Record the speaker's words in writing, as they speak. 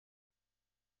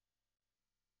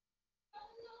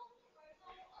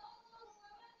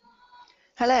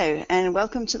Hello and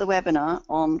welcome to the webinar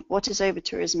on what is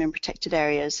overtourism in protected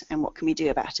areas and what can we do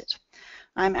about it.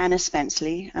 I'm Anna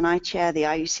Spenceley and I chair the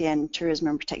IUCN Tourism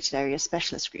and Protected Areas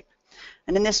Specialist Group.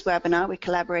 And in this webinar we're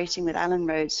collaborating with Alan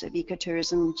Rhodes of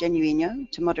Ecotourism Genuino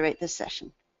to moderate this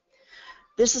session.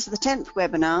 This is the 10th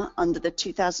webinar under the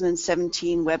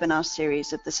 2017 webinar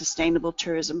series of the Sustainable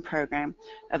Tourism Programme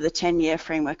of the 10-year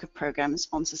framework of programs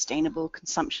on sustainable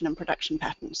consumption and production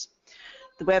patterns.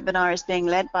 The webinar is being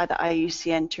led by the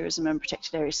IUCN Tourism and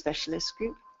Protected Areas Specialist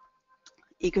Group,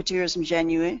 Ecotourism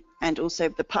Genuino, and also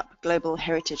the PUP Global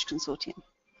Heritage Consortium.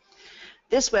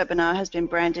 This webinar has been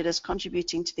branded as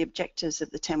contributing to the objectives of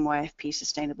the 10 YFP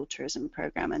Sustainable Tourism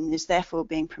Programme and is therefore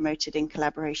being promoted in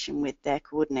collaboration with their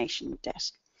coordination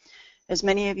desk. As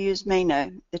many of you may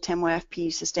know, the 10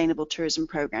 YFP Sustainable Tourism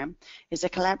Programme is a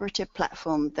collaborative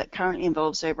platform that currently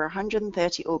involves over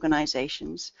 130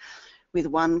 organisations with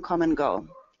one common goal: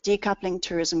 decoupling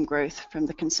tourism growth from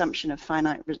the consumption of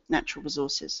finite natural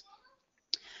resources.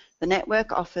 The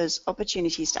network offers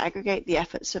opportunities to aggregate the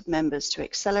efforts of members to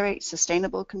accelerate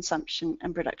sustainable consumption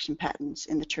and production patterns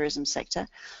in the tourism sector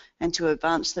and to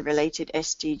advance the related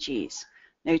SDGs,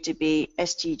 notably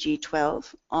SDG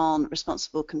 12 on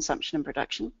responsible consumption and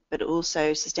production, but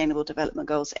also Sustainable Development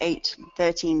Goals 8,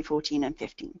 13, 14 and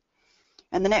 15.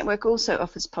 And the network also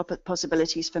offers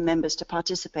possibilities for members to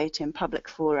participate in public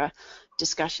fora,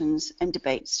 discussions and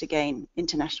debates to gain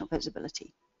international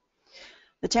visibility.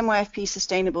 The 10 YFP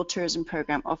Sustainable Tourism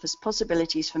Programme offers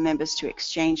possibilities for members to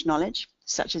exchange knowledge,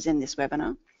 such as in this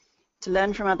webinar, to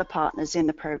learn from other partners in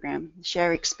the programme,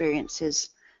 share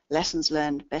experiences, lessons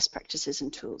learned, best practices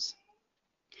and tools.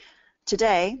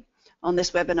 Today, on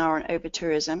this webinar on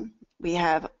overtourism, we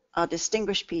have our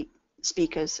distinguished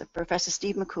speakers, Professor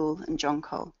Steve McCool and John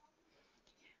Cole.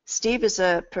 Steve is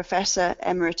a Professor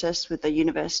Emeritus with the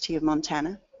University of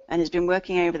Montana and has been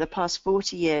working over the past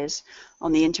 40 years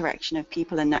on the interaction of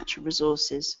people and natural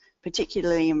resources,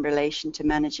 particularly in relation to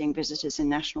managing visitors in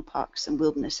national parks and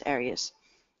wilderness areas,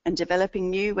 and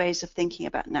developing new ways of thinking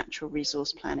about natural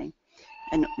resource planning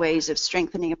and ways of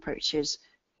strengthening approaches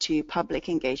to public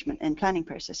engagement and planning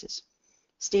processes.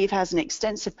 Steve has an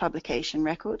extensive publication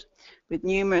record with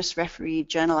numerous refereed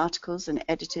journal articles and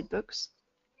edited books,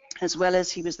 as well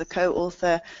as he was the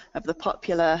co-author of the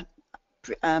popular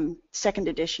second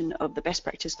edition of the Best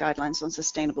Practice Guidelines on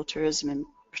Sustainable Tourism in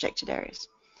Protected Areas.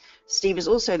 Steve is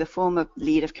also the former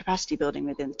lead of capacity building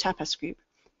within the TAPAS Group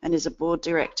and is a board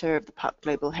director of the PUP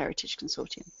Global Heritage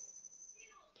Consortium.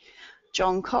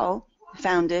 John Cole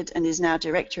founded and is now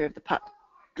director of the PUP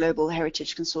Global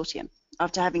Heritage Consortium,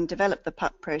 after having developed the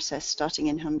PUP process starting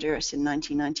in Honduras in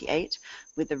 1998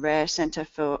 with the Rare Center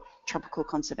for Tropical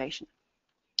Conservation.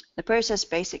 The process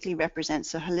basically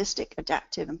represents a holistic,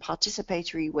 adaptive and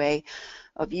participatory way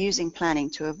of using planning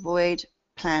to avoid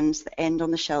plans that end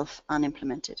on the shelf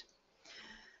unimplemented.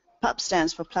 PUP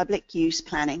stands for Public Use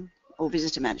Planning or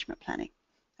Visitor Management Planning,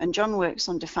 and John works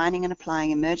on defining and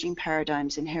applying emerging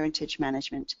paradigms in heritage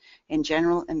management in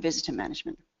general and visitor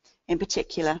management. In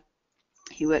particular,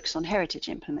 he works on heritage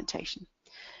implementation.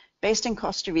 Based in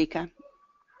Costa Rica,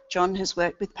 John has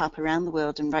worked with PUP around the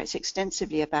world and writes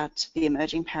extensively about the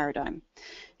emerging paradigm,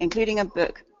 including a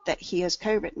book that he has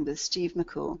co-written with Steve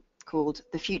McCool called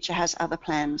The Future Has Other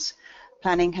Plans,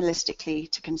 Planning Holistically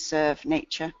to Conserve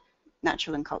Nature,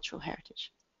 Natural and Cultural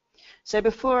Heritage. So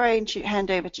before I hand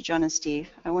over to John and Steve,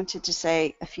 I wanted to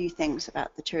say a few things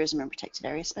about the Tourism and Protected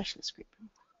Areas Specialist Group.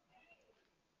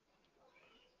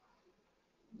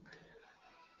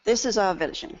 This is our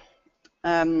vision.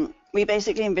 We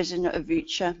basically envision a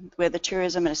future where the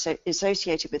tourism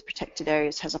associated with protected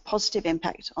areas has a positive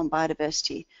impact on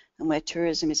biodiversity and where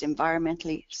tourism is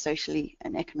environmentally, socially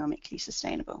and economically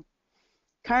sustainable.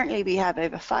 Currently we have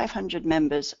over 500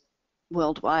 members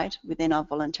worldwide within our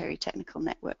voluntary technical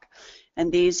network,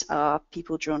 and these are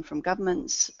people drawn from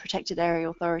governments, protected area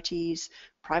authorities,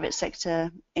 private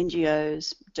sector,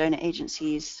 NGOs, donor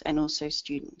agencies and also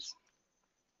students.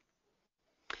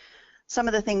 Some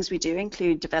of the things we do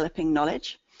include developing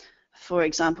knowledge. For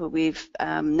example, we've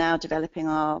now developing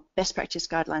our Best Practice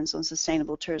Guidelines on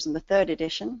Sustainable Tourism, the 3rd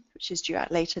edition, which is due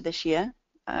out later this year,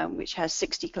 which has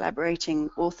 60 collaborating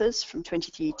authors from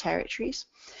 23 territories.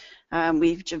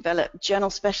 We've developed journal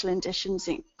special editions,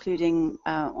 including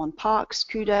on parks,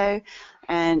 Kudo,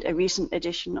 and a recent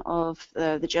edition of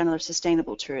the Journal of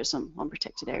Sustainable Tourism on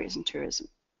protected areas and tourism.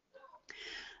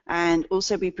 And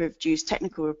also we produce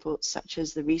technical reports such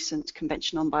as the recent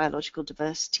Convention on Biological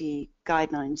Diversity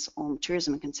Guidelines on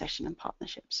Tourism and Concession and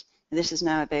Partnerships. And this is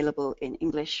now available in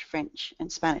English, French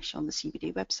and Spanish on the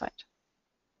CBD website.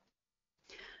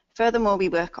 Furthermore, we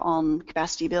work on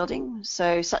capacity building,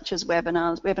 so such as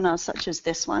webinars such as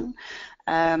this one,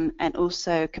 and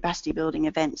also capacity building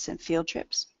events and field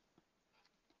trips.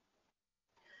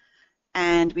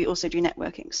 And we also do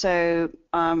networking. So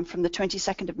from the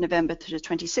 22nd of November to the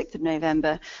 26th of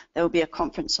November, there will be a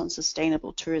conference on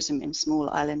sustainable tourism in small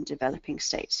island developing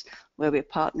states, where we're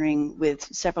partnering with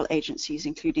several agencies,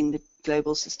 including the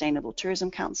Global Sustainable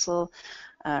Tourism Council,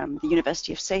 the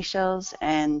University of Seychelles,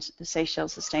 and the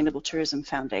Seychelles Sustainable Tourism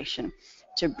Foundation,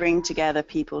 to bring together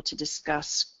people to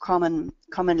discuss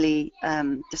commonly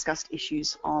discussed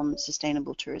issues on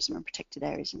sustainable tourism and protected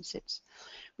areas and SITs.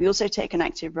 We also take an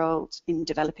active role in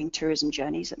developing tourism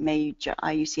journeys at major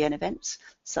IUCN events,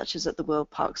 such as at the World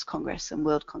Parks Congress and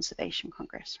World Conservation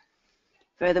Congress.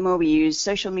 Furthermore, we use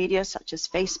social media such as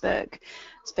Facebook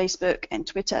and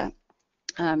Twitter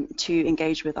to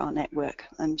engage with our network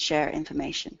and share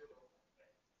information.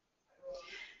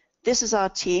 This is our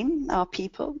team, our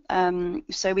people.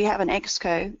 So we have an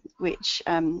exco, which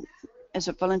is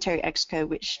a voluntary exco,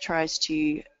 which tries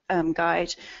to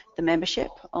guide the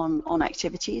membership on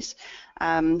activities.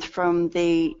 From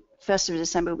the 1st of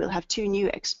December, we'll have 2 new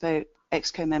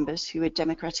exco members who are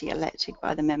democratically elected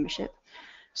by the membership.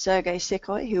 Sergei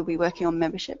Sikoy, who will be working on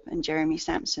membership, and Jeremy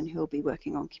Sampson, who will be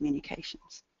working on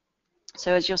communications.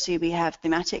 So as you'll see, we have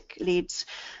thematic leads,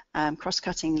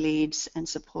 cross-cutting leads, and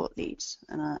support leads,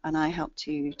 and I help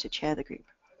to chair the group.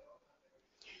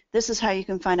 This is how you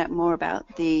can find out more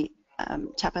about the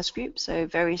TAPAS group, so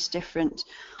various different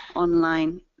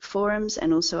online forums,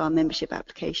 and also our membership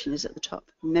application is at the top.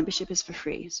 Membership is for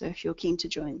free, so if you're keen to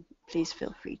join, please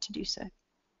feel free to do so.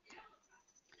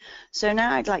 So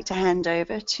now I'd like to hand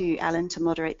over to Alan to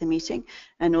moderate the meeting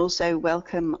and also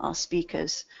welcome our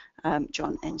speakers,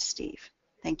 John and Steve.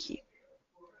 Thank you.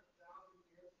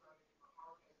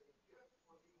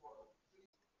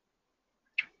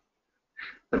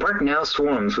 The park now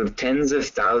swarms with tens of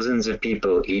thousands of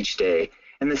people each day,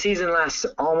 and the season lasts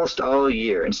almost all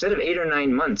year, instead of 8 or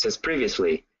 9 months as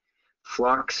previously.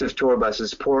 Flocks of tour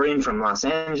buses pour in from Los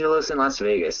Angeles and Las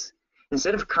Vegas.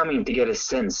 Instead of coming to get a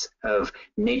sense of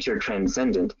nature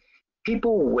transcendent,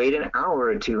 people wait an hour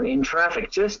or 2 in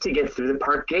traffic just to get through the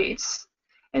park gates.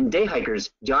 And day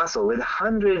hikers jostle with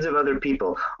hundreds of other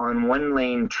people on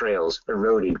one-lane trails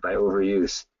eroded by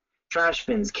overuse. Trash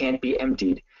bins can't be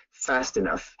emptied fast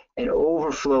enough and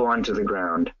overflow onto the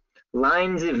ground.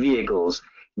 Lines of vehicles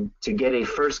to get a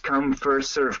first-come,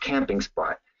 first-served camping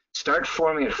spot start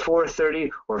forming at 4:30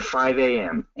 or 5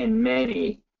 a.m., and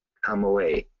many come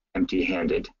away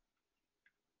empty-handed.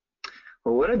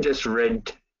 Well, what I just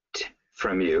read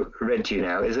to you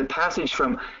now is a passage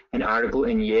from an article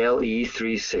in Yale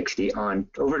E360 on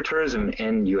overtourism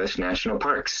in U.S. national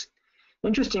parks.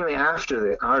 Interestingly, after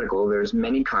the article, there's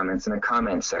many comments in a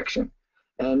comment section.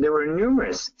 And there were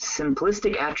numerous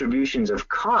simplistic attributions of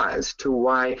cause to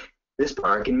why this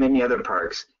park and many other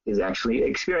parks is actually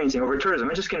experiencing overtourism.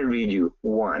 I'm just going to read you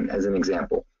one as an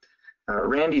example.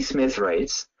 Randy Smith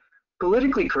writes,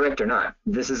 "Politically correct or not,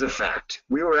 this is a fact.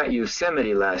 We were at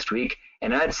Yosemite last week,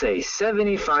 and I'd say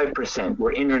 75%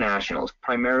 were internationals,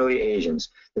 primarily Asians.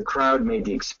 The crowd made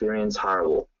the experience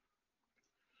horrible."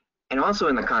 And also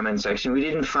in the comment section, we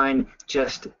didn't find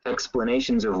just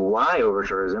explanations of why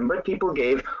overtourism, but people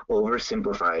gave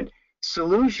oversimplified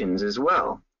solutions as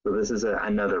well. So this is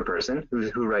another person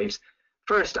who writes,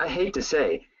 "First, I hate to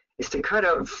say, is to cut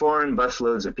out foreign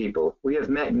busloads of people. We have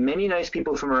met many nice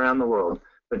people from around the world,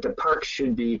 but the park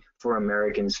should be for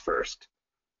Americans first."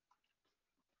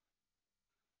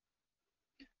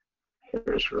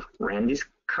 Here's Randy's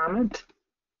comment.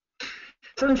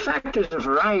 So in fact, there's a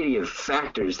variety of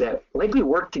factors that likely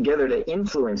work together to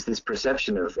influence this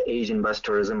perception of Asian bus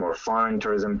tourism or foreign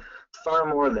tourism far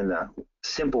more than the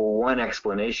simple one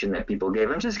explanation that people gave.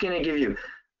 I'm just going to give you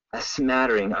a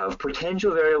smattering of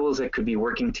potential variables that could be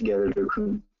working together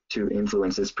to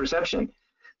influence this perception.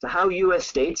 So how U.S.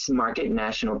 states market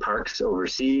national parks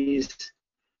overseas,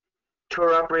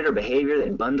 tour operator behavior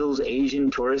that bundles Asian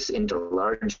tourists into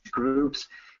large groups,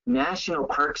 National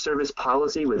Park Service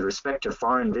policy with respect to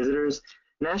foreign visitors,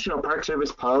 National Park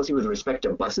Service policy with respect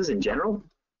to buses in general,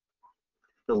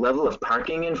 the level of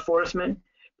parking enforcement,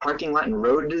 parking lot and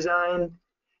road design,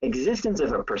 existence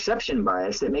of a perception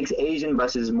bias that makes Asian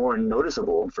buses more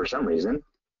noticeable for some reason,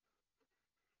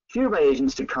 fear by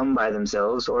Asians to come by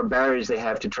themselves or barriers they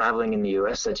have to traveling in the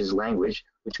U.S., such as language,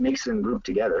 which makes them group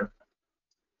together.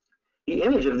 The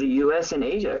image of the U.S. and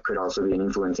Asia could also be an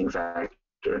influencing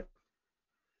factor.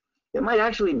 It might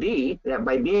actually be that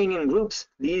by being in groups,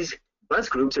 these bus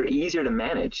groups are easier to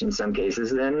manage in some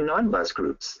cases than non-bus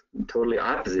groups, totally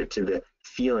opposite to the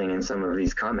feeling in some of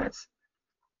these comments.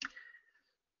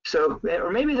 So,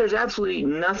 or maybe there's absolutely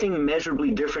nothing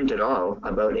measurably different at all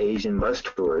about Asian bus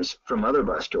tours from other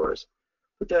bus tours.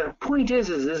 But the point is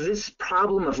this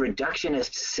problem of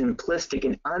reductionist, simplistic,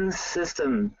 and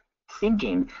unsystemed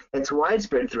thinking that's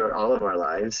widespread throughout all of our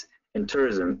lives, and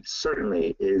tourism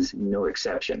certainly is no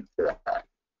exception to that.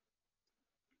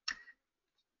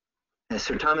 As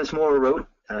Sir Thomas More wrote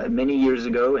many years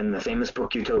ago in the famous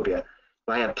book Utopia,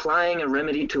 by applying a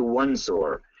remedy to one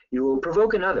sore, you will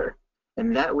provoke another,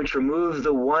 and that which removes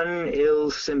the one ill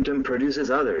symptom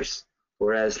produces others,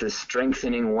 whereas the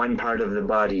strengthening one part of the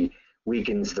body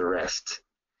weakens the rest.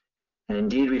 And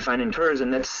indeed, we find in tourism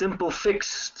that simple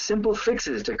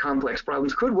fixes to complex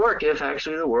problems could work if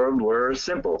actually the world were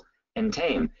simple and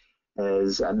tame,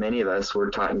 as many of us were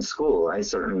taught in school. I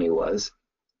certainly was.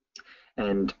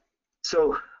 And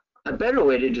so a better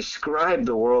way to describe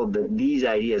the world that these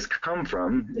ideas come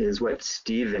from is what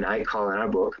Steve and I call in our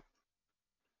book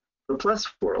the plus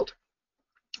world,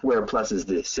 where plus is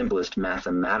the simplest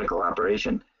mathematical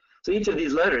operation. So each of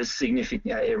these letters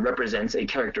it represents a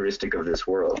characteristic of this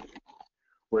world,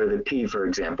 where the P, for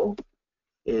example,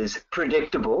 is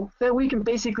predictable, that we can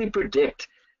basically predict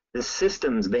the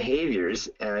system's behaviors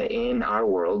in our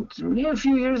world a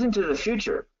few years into the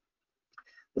future.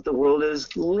 That the world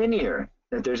is linear,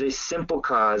 that there's a simple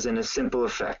cause and a simple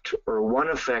effect, or one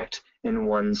effect and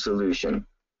one solution.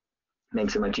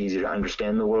 Makes it much easier to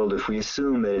understand the world if we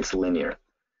assume that it's linear.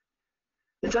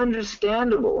 It's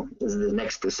understandable, is the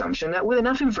next assumption, that with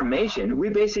enough information, we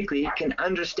basically can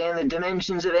understand the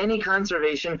dimensions of any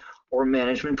conservation or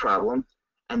management problem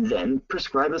and then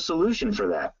prescribe a solution for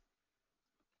that.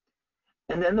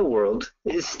 And then the world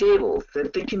is stable,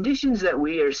 that the conditions that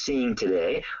we are seeing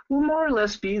today will more or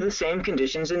less be the same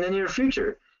conditions in the near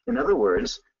future. In other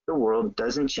words, the world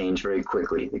doesn't change very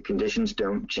quickly. The conditions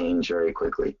don't change very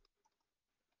quickly.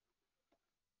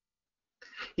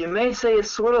 You may say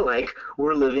it's sort of like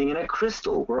we're living in a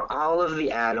crystal where all of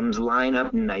the atoms line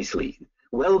up nicely,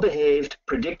 well-behaved,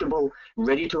 predictable,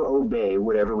 ready to obey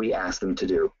whatever we ask them to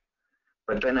do.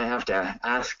 But then I have to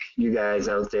ask you guys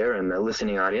out there in the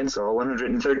listening audience, all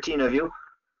 113 of you,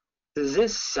 does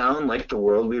this sound like the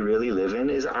world we really live in?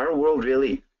 Is our world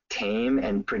really tame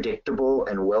and predictable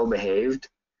and well-behaved?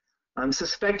 I'm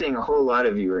suspecting a whole lot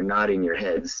of you are nodding your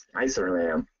heads. I certainly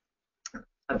am.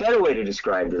 A better way to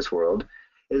describe this world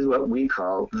is what we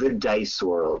call the dice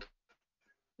world,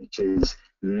 which is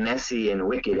messy and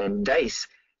wicked. And dice,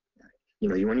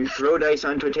 when you throw dice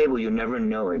onto a table, you never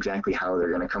know exactly how they're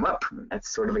going to come up.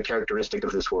 That's sort of a characteristic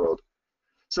of this world.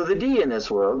 So the D in this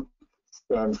world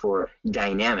stands for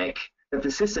dynamic, that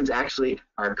the systems actually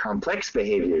are complex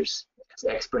behaviors. It's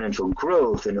exponential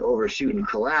growth and overshoot and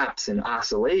collapse and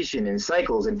oscillation and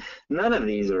cycles, and none of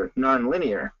these are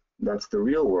nonlinear. That's the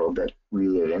real world that we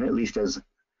live in, at least as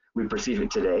we perceive it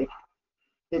today.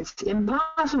 It's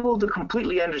impossible to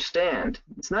completely understand.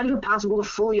 It's not even possible to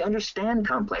fully understand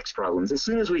complex problems. As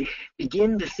soon as we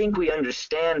begin to think we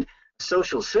understand a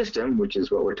social system, which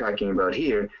is what we're talking about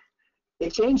here,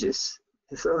 it changes.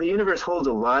 So the universe holds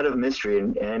a lot of mystery,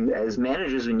 and as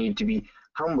managers, we need to be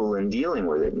humble in dealing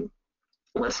with it.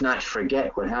 Let's not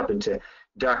forget what happened to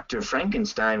Dr.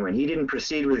 Frankenstein when he didn't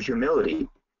proceed with humility.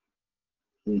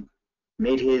 He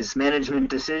made his management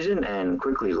decision and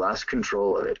quickly lost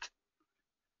control of it.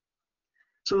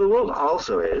 So the world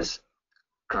also is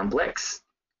complex,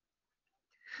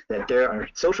 that there are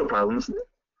social problems that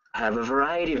have a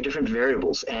variety of different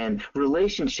variables and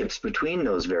relationships between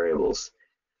those variables.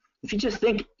 If you just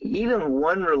think, even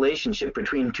one relationship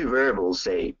between two variables,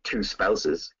 say two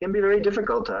spouses, can be very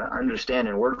difficult to understand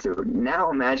and work through. Now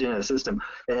imagine a system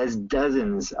that has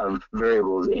dozens of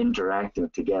variables interacting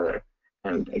together.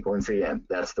 And once again,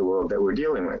 that's the world that we're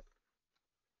dealing with.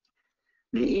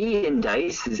 The E in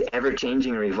DICE is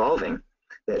ever-changing or evolving,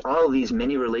 that all of these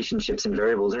many relationships and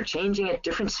variables are changing at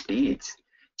different speeds.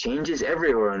 Changes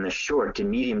everywhere in the short to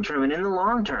medium term, and in the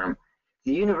long term.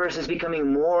 The universe is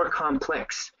becoming more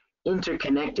complex,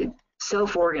 interconnected,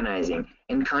 self-organizing,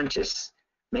 and conscious.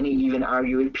 Many even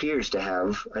argue it appears to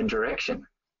have a direction.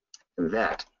 And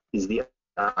that is the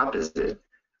opposite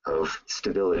of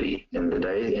stability in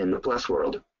the plus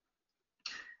world.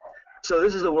 So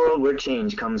this is a world where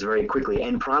change comes very quickly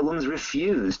and problems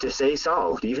refuse to stay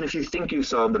solved. Even if you think you've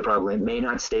solved the problem, it may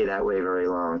not stay that way very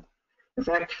long. In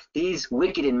fact, these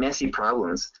wicked and messy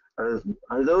problems are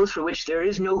those for which there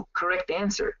is no correct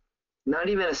answer, not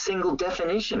even a single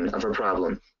definition of a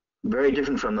problem. Very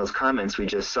different from those comments we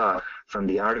just saw from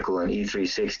the article in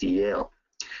E360 Yale.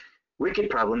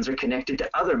 Wicked problems are connected to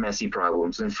other messy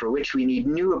problems, and for which we need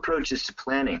new approaches to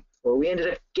planning, or we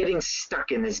ended up getting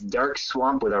stuck in this dark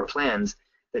swamp with our plans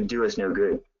that do us no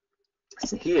good.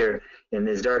 here in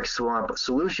this dark swamp,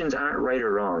 solutions aren't right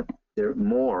or wrong. They're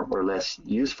more or less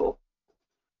useful.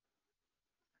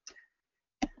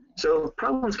 So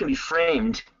problems can be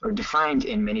framed or defined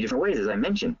in many different ways, as I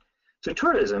mentioned. So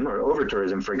tourism, or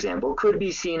over-tourism, for example, could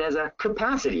be seen as a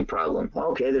capacity problem.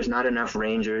 Okay, there's not enough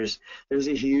rangers, there's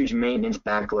a huge maintenance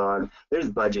backlog, there's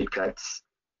budget cuts.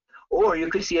 Or you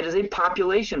could see it as a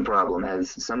population problem,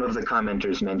 as some of the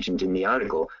commenters mentioned in the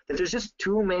article, that there's just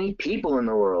too many people in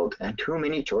the world and too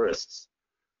many tourists.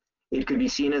 It could be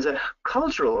seen as a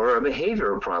cultural or a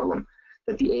behavioral problem,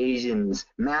 that the Asians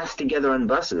mass together on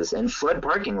buses and flood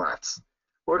parking lots.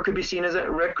 Or it could be seen as a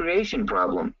recreation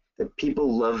problem, that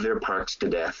people love their parks to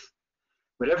death.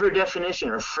 Whatever definition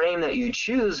or frame that you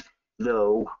choose,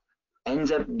 though,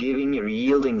 ends up giving or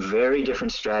yielding very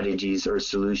different strategies or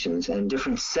solutions and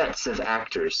different sets of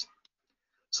actors.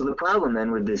 So the problem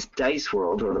then with this dice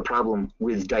world, or the problem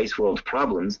with dice world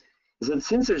problems, is that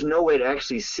since there's no way to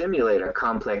actually simulate a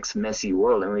complex, messy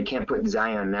world, and we can't put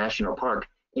Zion National Park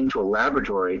into a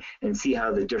laboratory and see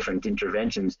how the different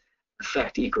interventions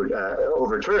affect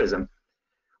over-tourism,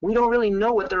 we don't really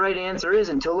know what the right answer is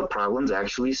until the problem's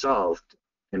actually solved.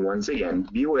 And once again,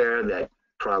 beware that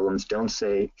problems don't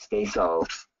stay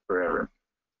solved forever.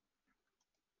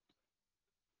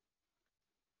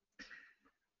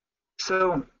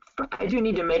 So I do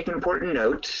need to make an important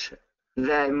note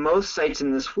that most sites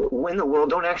in the world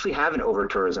don't actually have an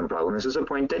over-tourism problem. This is a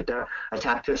point that a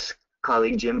TAPTIS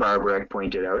colleague, Jim Barbarek,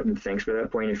 pointed out, and thanks for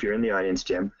that point if you're in the audience,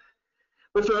 Jim.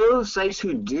 But for those sites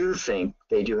who do think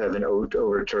they do have an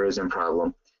over-tourism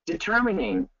problem,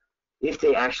 determining if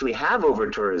they actually have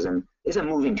over-tourism is a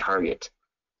moving target.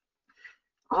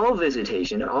 All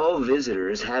visitation, all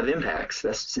visitors have impacts.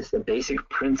 That's just the basic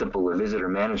principle of visitor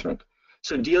management.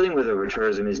 So dealing with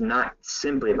over-tourism is not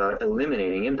simply about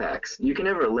eliminating impacts. You can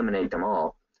never eliminate them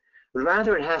all. But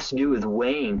rather it has to do with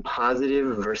weighing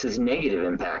positive versus negative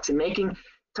impacts and making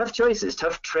tough choices,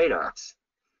 tough trade-offs.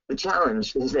 The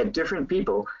challenge is that different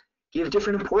people give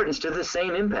different importance to the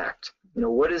same impact.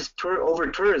 What is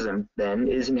over-tourism then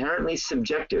is inherently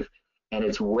subjective, and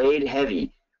it's weighed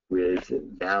heavy with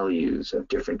values of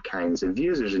different kinds of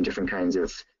users and different kinds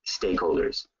of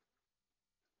stakeholders.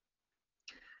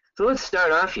 So let's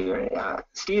start off here.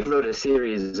 Steve wrote a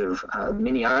series of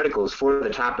mini articles for the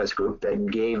TAPTIS group that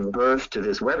gave birth to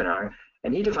this webinar,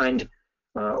 and he defined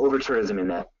over-tourism in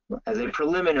that as a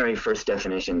preliminary first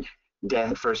definition,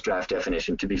 first draft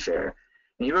definition, to be fair.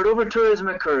 And he wrote, over-tourism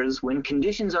occurs when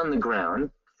conditions on the ground,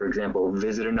 for example,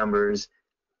 visitor numbers,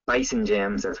 bison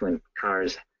jams, that's when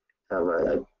cars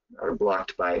are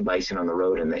blocked by bison on the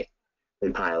road and they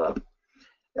pile up.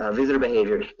 Visitor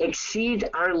behavior exceed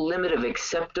our limit of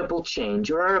acceptable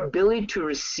change or our ability to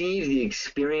receive the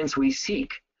experience we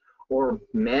seek or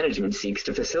management seeks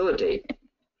to facilitate.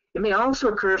 It may also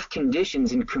occur if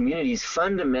conditions in communities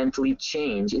fundamentally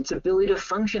change its ability to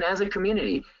function as a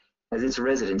community as its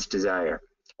residents desire.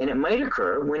 And it might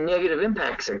occur when negative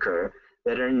impacts occur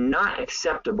that are not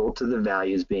acceptable to the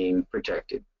values being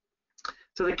protected.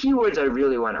 So the key words I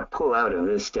really want to pull out of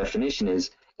this definition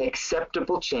is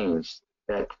acceptable change,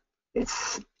 that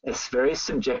it's a very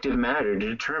subjective matter to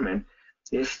determine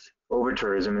if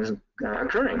over-tourism is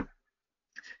occurring.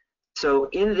 So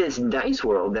in this dice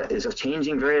world that is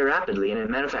changing very rapidly, and as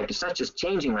a matter of fact, it's not just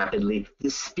changing rapidly, the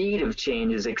speed of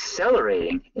change is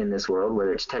accelerating in this world,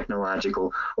 whether it's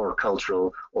technological or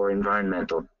cultural or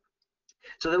environmental.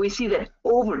 So that we see that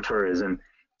over-tourism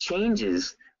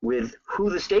changes with who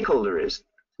the stakeholder is.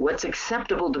 What's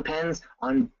acceptable depends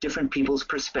on different people's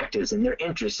perspectives and their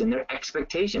interests and their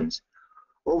expectations.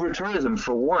 Over-tourism,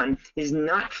 for one, is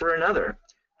not for another.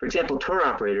 For example, tour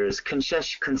operators,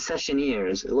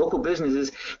 concessionaires, local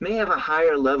businesses may have a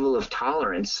higher level of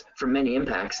tolerance for many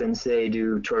impacts than, say,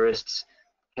 do tourists,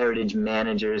 heritage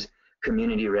managers,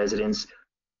 community residents,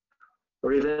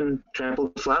 or even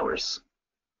trampled flowers.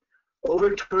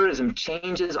 Over-tourism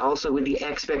changes also with the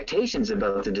expectations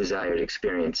about the desired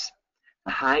experience.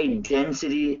 High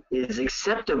density is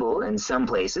acceptable in some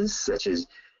places, such as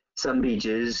some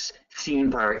beaches,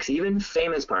 theme parks, even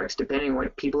famous parks, depending on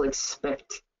what people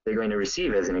expect they're going to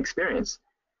receive as an experience.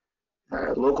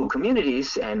 Local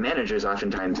communities and managers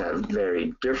oftentimes have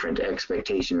very different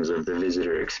expectations of the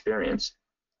visitor experience.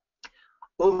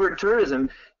 Over-tourism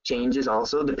changes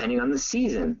also depending on the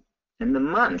season and the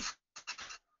month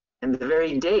and the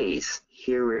very days.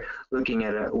 Here we're looking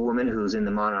at a woman who's in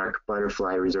the Monarch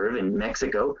Butterfly Reserve in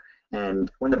Mexico, and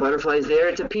when the butterfly is there,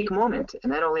 it's a peak moment,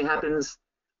 and that only happens,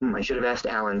 I should have asked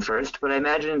Alan first, but I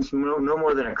imagine it's no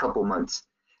more than a couple months.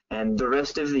 And the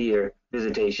rest of the year,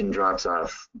 visitation drops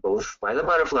off, both by the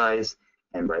butterflies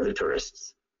and by the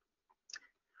tourists.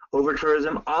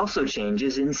 Overtourism also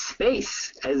changes in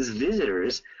space as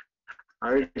visitors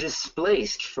are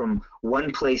displaced from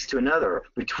one place to another,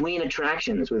 between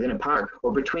attractions within a park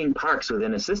or between parks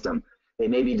within a system. They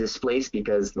may be displaced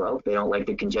because, well, they don't like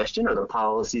the congestion or the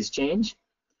policies change.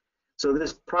 So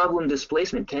this problem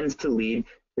displacement tends to lead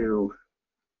to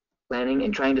planning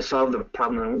and trying to solve the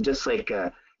problem, just like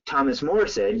Thomas More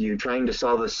said, you're trying to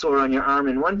solve a sore on your arm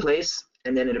in one place,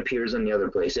 and then it appears on the other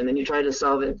place. And then you try to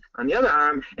solve it on the other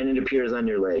arm, and it appears on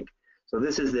your leg. So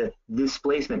this is the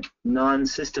displacement,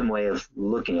 non-system way of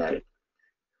looking at it.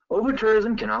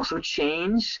 Overtourism can also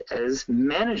change as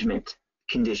management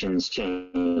conditions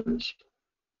change.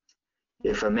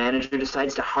 If a manager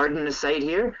decides to harden a site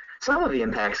here, some of the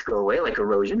impacts go away, like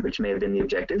erosion, which may have been the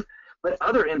objective, but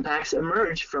other impacts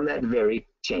emerge from that very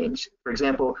change. For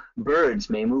example, birds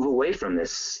may move away from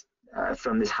this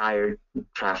higher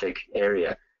traffic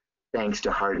area thanks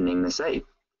to hardening the site.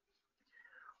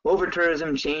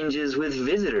 Overtourism changes with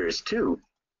visitors too.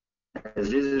 As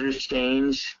visitors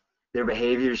change, their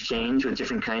behaviors change with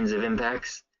different kinds of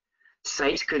impacts.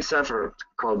 Sites could suffer,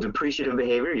 called depreciative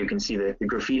behavior. You can see the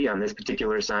graffiti on this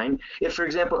particular sign. If, for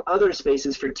example, other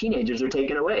spaces for teenagers are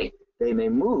taken away, they may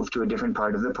move to a different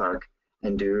part of the park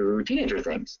and do teenager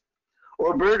things.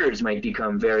 Or birders might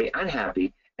become very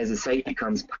unhappy as the site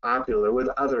becomes popular with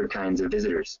other kinds of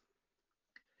visitors.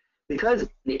 Because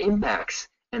the impacts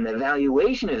and the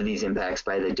evaluation of these impacts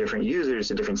by the different users,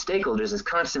 the different stakeholders, is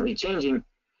constantly changing,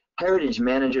 heritage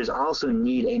managers also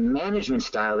need a management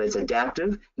style that's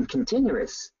adaptive and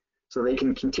continuous, so they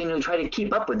can continually try to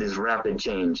keep up with this rapid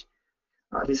change.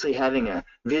 Obviously, having a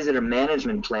visitor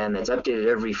management plan that's updated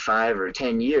every 5 or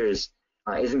 10 years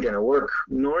isn't going to work,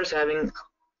 nor is having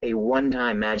a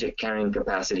one-time magic carrying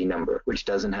capacity number, which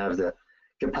doesn't have the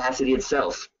capacity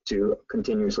itself to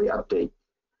continuously update.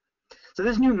 So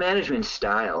this new management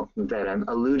style that I'm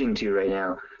alluding to right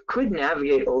now could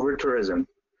navigate overtourism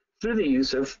through the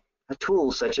use of a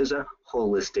tool such as a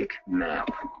holistic map.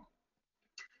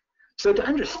 So to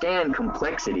understand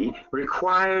complexity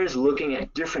requires looking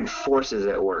at different forces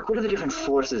at work. What are the different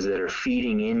forces that are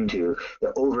feeding into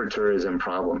the overtourism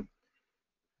problem?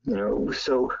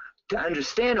 So to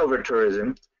understand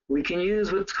overtourism, we can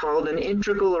use what's called an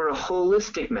integral or a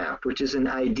holistic map, which is an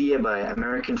idea by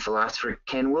American philosopher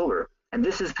Ken Wilber. And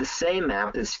this is the same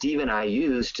map that Steve and I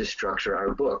used to structure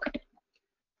our book.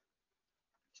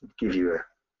 I'll give you a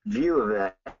view of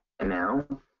that now.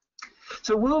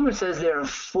 So Wilber says there are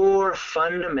 4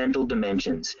 fundamental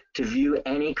dimensions to view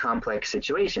any complex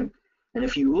situation. And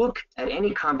if you look at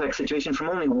any complex situation from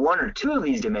only 1 or 2 of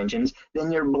these dimensions,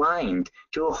 then you're blind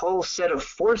to a whole set of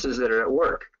forces that are at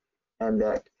work, and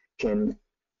that can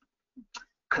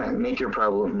kind of make your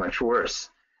problem much worse.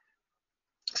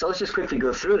 So let's just quickly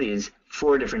go through these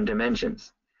 4 different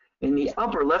dimensions. In the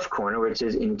upper left corner, where it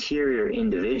says interior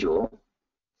individual,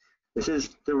 this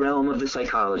is the realm of the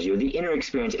psychology, or the inner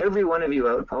experience. Every one of you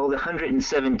out, all the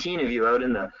 117 of you out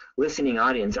in the listening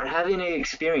audience, are having an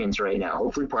experience right now,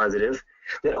 hopefully positive,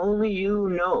 that only you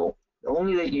know,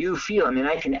 only that you feel. I mean,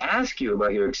 I can ask you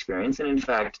about your experience, and in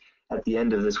fact, at the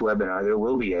end of this webinar, there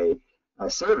will be a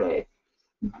survey.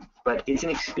 But it's an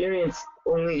experience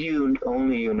only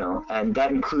you know, and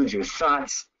that includes your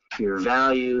thoughts, your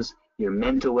values, your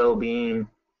mental well-being,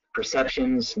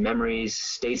 perceptions, memories,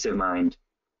 states of mind,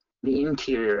 the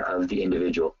interior of the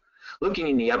individual. Looking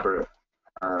in the upper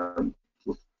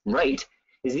right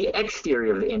is the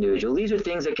exterior of the individual. These are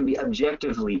things that can be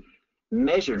objectively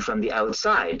measured from the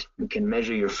outside. You can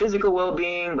measure your physical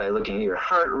well-being by looking at your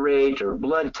heart rate or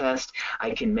blood test.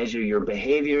 I can measure your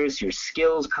behaviors, your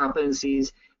skills,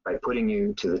 competencies by putting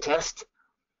you to the test.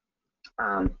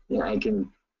 I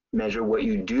can measure what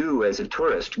you do as a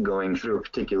tourist going through a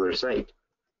particular site.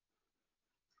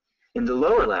 In the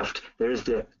lower left, there's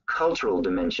the cultural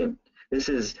dimension. This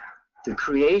is the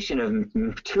creation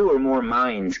of 2 or more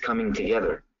minds coming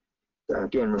together.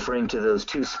 Again, referring to those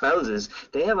 2 spouses,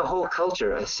 they have a whole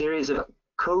culture, a series of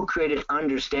co-created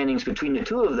understandings between the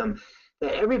 2 of them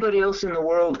that everybody else in the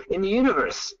world, in the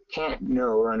universe, can't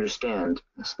know or understand.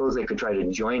 I suppose they could try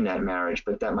to join that marriage,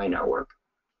 but that might not work.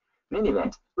 In any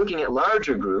event, looking at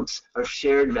larger groups of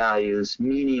shared values,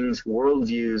 meanings,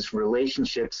 worldviews,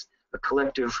 relationships, a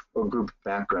collective or group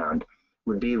background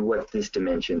would be what this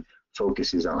dimension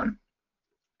focuses on.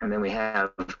 And then we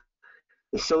have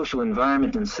the social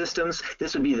environment and systems.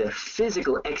 This would be the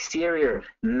physical exterior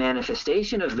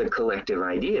manifestation of the collective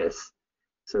ideas.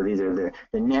 So these are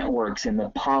the networks and the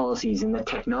policies and the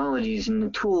technologies and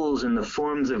the tools and the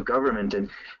forms of government, and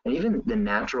even the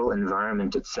natural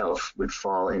environment itself would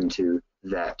fall into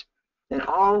that. And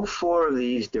all 4 of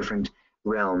these different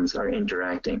realms are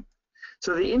interacting.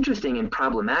 So the interesting and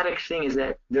problematic thing is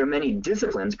that there are many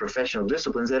disciplines, professional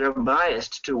disciplines, that are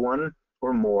biased to one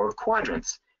or more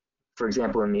quadrants. For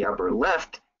example, in the upper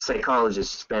left,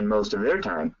 psychologists spend most of their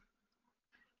time.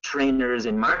 Trainers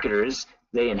and marketers,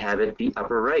 they inhabit the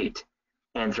upper right.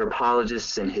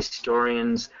 Anthropologists and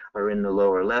historians are in the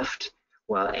lower left,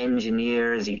 while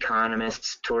engineers,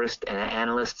 economists, tourist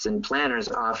analysts, and planners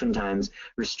oftentimes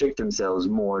restrict themselves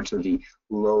more to the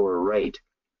lower right.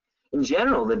 In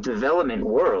general, the development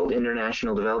world,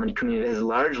 international development community, has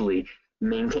largely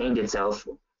maintained itself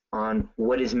on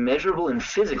what is measurable and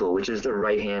physical, which is the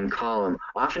right-hand column,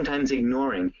 oftentimes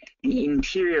ignoring the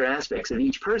interior aspects of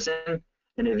each person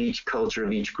and of each culture,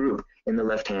 of each group in the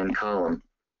left-hand column.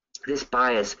 This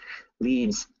bias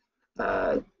leads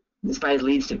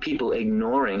to people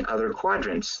ignoring other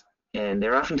quadrants, and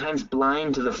they're oftentimes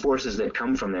blind to the forces that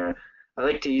come from there. I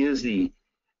like to use the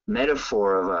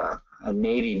metaphor of a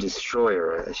Navy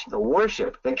destroyer, a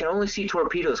warship that can only see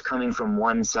torpedoes coming from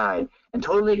one side and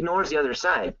totally ignores the other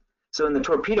side. So when the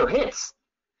torpedo hits,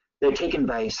 they're taken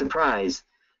by surprise.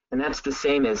 And that's the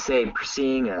same as, say,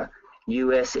 seeing a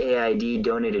USAID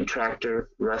donated tractor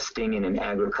rusting in an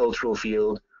agricultural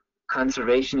field,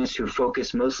 conservationists who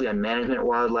focus mostly on management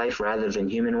wildlife rather than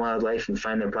human wildlife and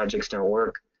find their projects don't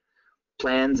work,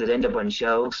 plans that end up on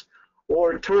shelves,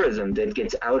 or tourism that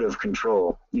gets out of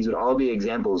control. These would all be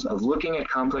examples of looking at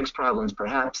complex problems,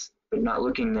 perhaps, but not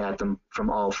looking at them from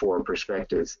all four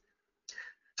perspectives.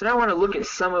 So now I want to look at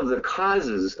some of the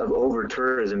causes of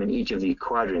over-tourism in each of the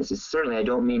quadrants. Certainly, I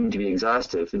don't mean to be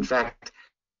exhaustive. In fact,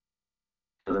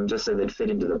 them just so they'd fit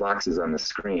into the boxes on the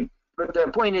screen. But the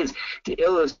point is to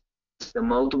illustrate the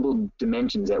multiple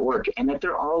dimensions at work and that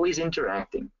they're always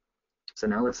interacting. So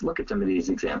now let's look at some of these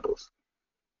examples.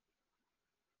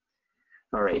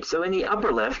 All right, so in the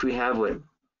upper left, we have what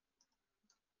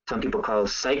some people call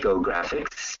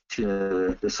psychographics,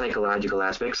 the psychological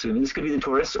aspects. So this could be the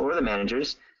tourists or the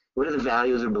managers. What are the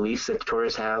values or beliefs that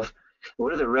tourists have?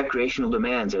 What are the recreational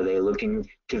demands? Are they looking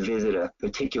to visit a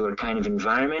particular kind of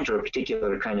environment or a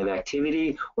particular kind of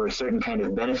activity or a certain kind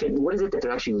of benefit? What is it that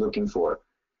they're actually looking for?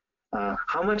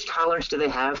 How much tolerance do they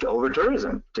have to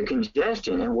over-tourism, to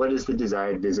congestion, and what is the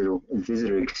desired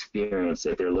visitor experience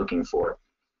that they're looking for?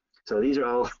 So these are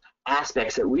all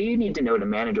aspects that we need to know to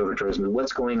manage over-tourism,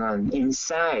 what's going on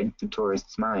inside the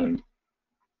tourist's mind.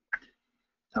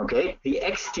 Okay, the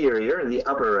exterior, the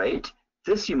upper right,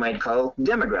 this you might call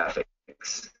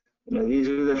demographics. You know, these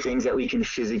are the things that we can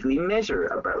physically measure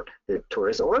about the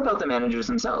tourists or about the managers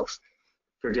themselves.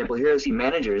 For example, here I see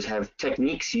managers have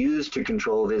techniques used to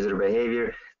control visitor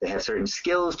behavior. They have certain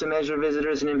skills to measure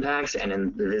visitors and impacts, and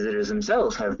then the visitors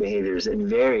themselves have behaviors that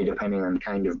vary depending on the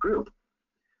kind of group.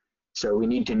 So we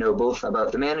need to know both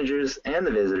about the managers and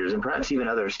the visitors, and perhaps even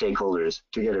other stakeholders,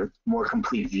 to get a more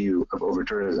complete view of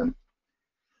over-tourism.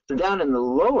 So down in the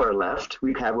lower left,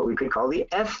 we have what we could call the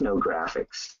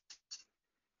ethnographics.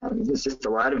 There's just a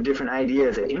lot of different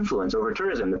ideas that influence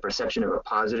over-tourism, the perception of a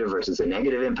positive versus a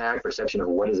negative impact, perception of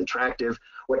what is attractive,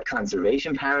 what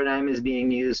conservation paradigm is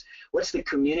being used, what's the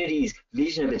community's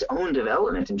vision of its own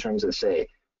development in terms of, say,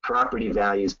 property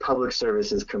values, public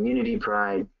services, community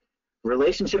pride,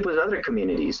 relationship with other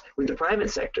communities, with the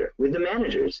private sector, with the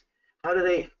managers. How do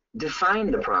they define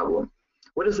the problem?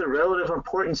 What is the relative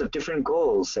importance of different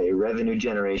goals, say revenue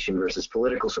generation versus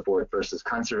political support versus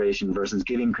conservation versus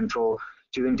giving control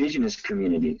to indigenous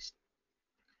communities?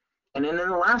 And then in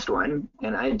the last one,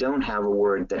 and I don't have a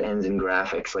word that ends in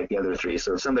graphics like the other three,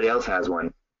 so if somebody else has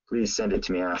one, please send it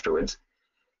to me afterwards,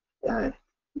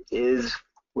 is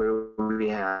where we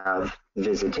have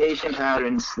visitation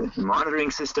patterns, the monitoring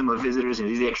system of visitors, and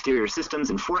these exterior systems,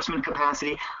 enforcement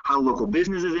capacity, how local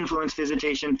businesses influence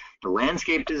visitation, the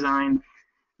landscape design,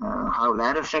 how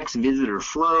that affects visitor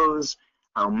flows,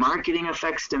 how marketing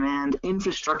affects demand,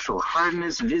 infrastructural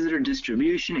hardness, visitor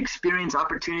distribution, experience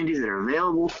opportunities that are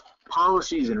available,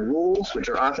 policies and rules, which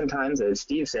are oftentimes, as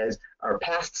Steve says, are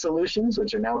past solutions,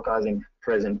 which are now causing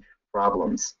present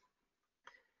problems.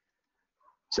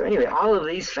 So anyway, all of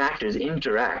these factors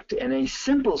interact, and a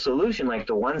simple solution like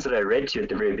the ones that I read to you at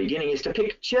the very beginning is to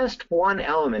pick just one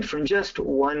element from just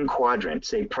one quadrant,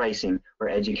 say pricing or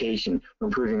education or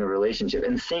improving a relationship,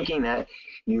 and thinking that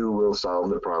you will solve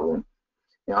the problem.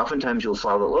 Now, oftentimes you'll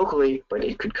solve it locally, but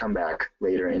it could come back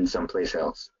later in someplace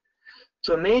else.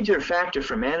 So a major factor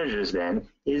for managers then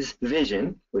is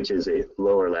vision, which is a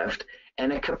lower left,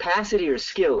 and a capacity or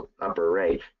skill, upper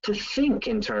right, to think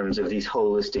in terms of these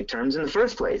holistic terms in the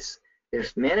first place.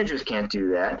 If managers can't do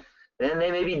that, then they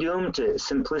may be doomed to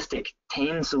simplistic,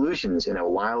 tame solutions in a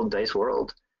wild dice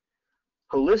world.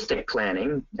 Holistic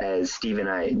planning, as Steve and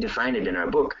I define it in our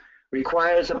book,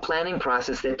 requires a planning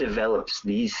process that develops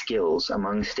these skills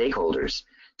among stakeholders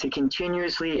to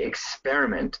continuously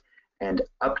experiment and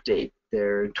update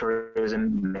their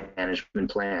tourism management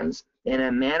plans in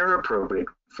a manner appropriate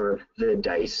for the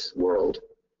DICE world.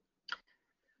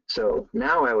 So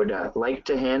now I would like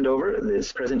to hand over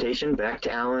this presentation back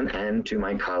to Alan and to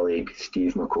my colleague,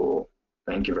 Steve McCool.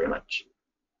 Thank you very much.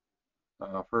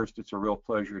 First, it's a real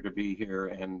pleasure to be here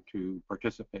and to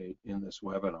participate in this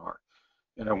webinar.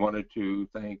 And I wanted to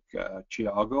thank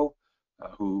Thiago,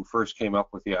 who first came up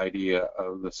with the idea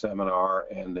of the seminar,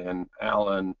 and then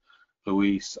Alan,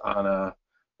 Luis, Anna,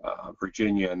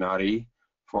 Virginia, Nari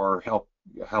for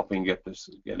helping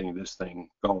getting this thing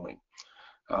going.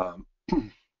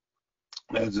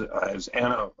 As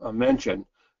Anna mentioned,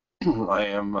 I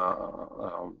am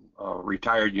a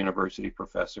retired university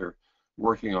professor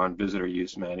working on visitor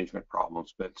use management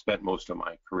problems, but spent most of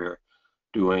my career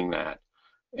doing that.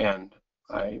 And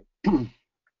the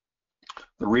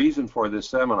reason for this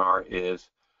seminar is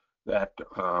that,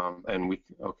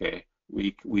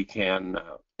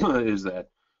 is that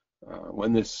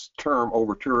when this term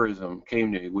overtourism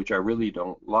came to me, which I really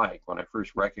don't like when I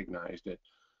first recognized it,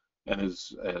 and as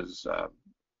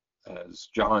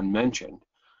John mentioned,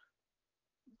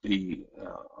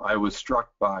 I was struck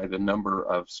by the number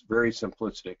of very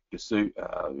simplistic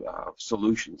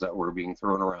solutions that were being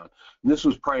thrown around. And this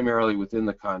was primarily within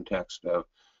the context of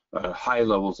high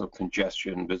levels of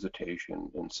congestion,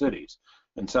 visitation in cities.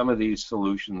 And some of these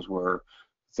solutions were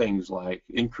things like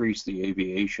increase the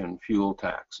aviation fuel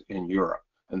tax in Europe,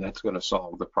 and that's going to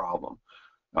solve the problem.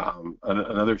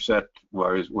 Another set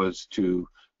was to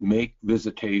make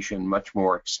visitation much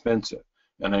more expensive.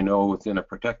 And I know within a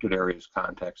protected areas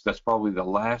context, that's probably the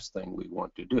last thing we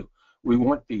want to do. We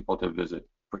want people to visit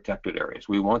protected areas.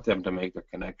 We want them to make their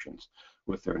connections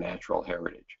with their natural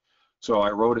heritage. So I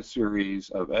wrote a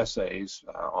series of essays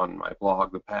on my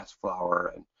blog, The Past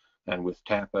Flower, and with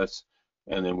Tapas,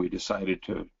 and then we decided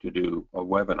to do a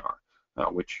webinar,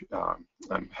 which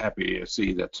I'm happy to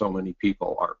see that so many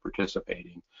people are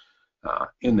participating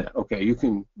in that. Okay, you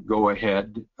can go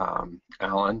ahead,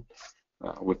 Alan.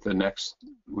 With the next,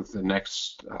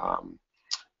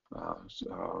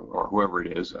 or whoever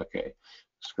it is, okay,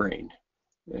 screen,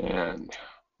 and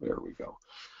there we go.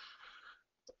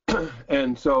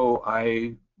 And so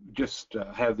I just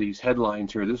have these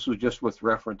headlines here. This was just with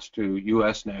reference to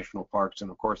U.S. national parks,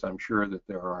 and of course I'm sure that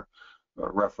there are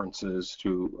references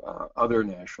to other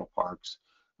national parks,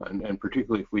 and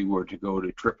particularly if we were to go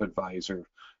to TripAdvisor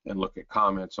and look at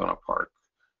comments on a park,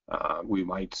 we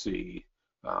might see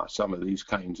some of these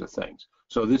kinds of things.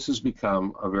 So this has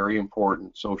become a very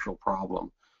important social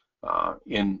problem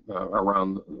around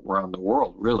the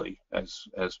world, really, as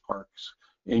parks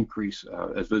increase,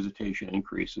 as visitation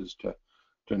increases to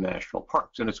national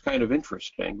parks. And it's kind of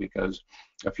interesting because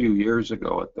a few years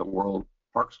ago at the World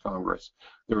Parks Congress,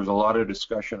 there was a lot of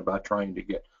discussion about trying to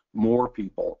get more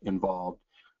people involved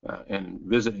in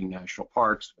visiting national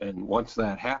parks. And once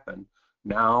that happened,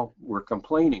 now we're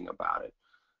complaining about it.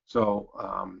 So,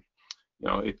 you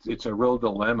know, it's a real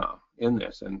dilemma in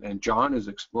this, and John has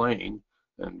explained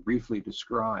and briefly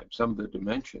described some of the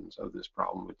dimensions of this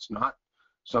problem. It's not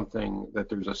something that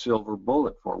there's a silver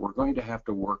bullet for. We're going to have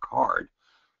to work hard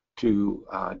to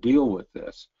deal with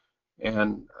this.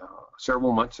 And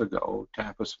several months ago,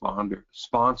 TAPA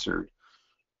sponsored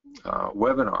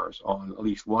webinars on at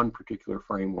least one particular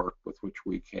framework with which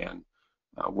we can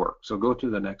work. So go to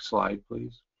the next slide,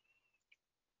 please.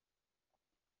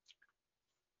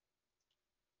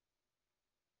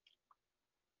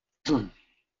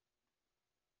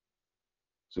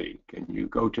 See, can you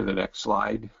go to the next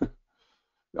slide?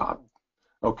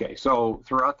 Okay, so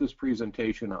throughout this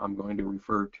presentation, I'm going to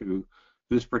refer to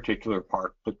this particular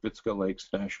park, Plitvička Lakes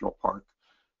National Park,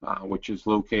 which is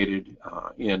located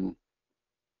in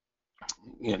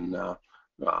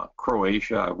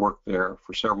Croatia. I worked there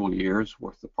for several years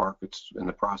with the park. It's in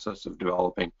the process of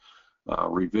developing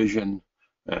revision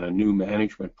and a new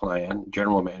management plan,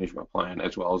 general management plan,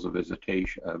 as well as a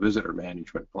visitor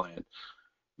management plan.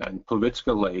 And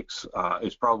Plitvička Lakes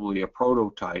is probably a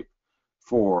prototype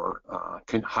for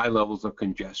high levels of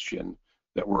congestion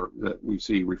that we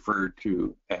see referred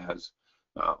to as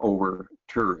over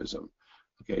tourism.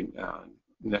 Okay,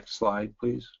 next slide,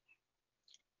 please.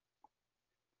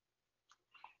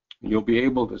 You'll be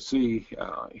able to see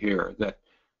here that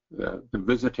the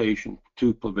visitation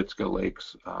to Plitvička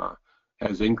Lakes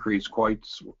has increased quite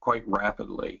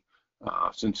rapidly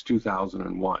since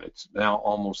 2001. It's now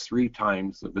almost 3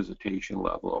 times the visitation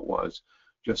level it was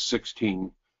just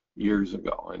 16 years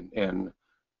ago, and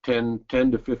 10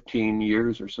 to 15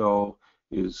 years or so,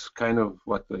 is kind of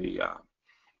what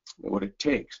it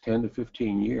takes. 10 to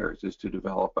 15 years is to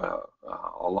develop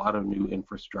a lot of new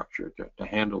infrastructure to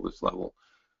handle this level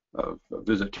of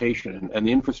visitation. And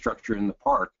the infrastructure in the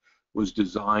park was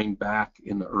designed back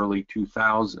in the early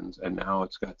 2000s, and now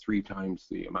it's got 3 times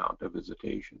the amount of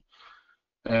visitation.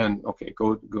 And okay,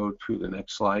 go to the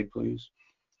next slide, please.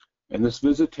 And this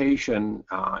visitation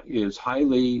is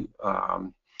highly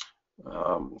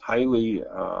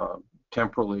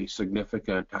temporally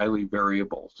significant, highly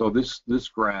variable. So this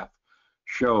graph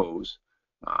shows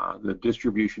the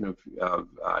distribution of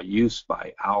use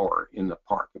by hour in the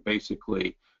park.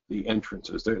 Basically, the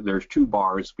entrances. There's 2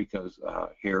 bars because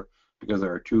there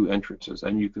are 2 entrances,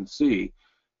 and you can see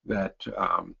that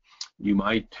you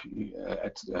might,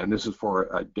 and this is for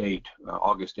a date,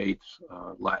 August 8th,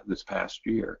 this past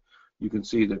year. You can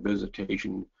see that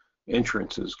visitation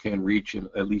entrances can reach,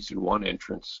 at least in one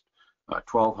entrance,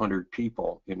 1,200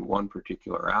 people in one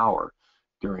particular hour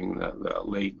during the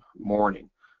late morning.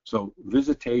 So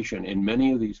visitation in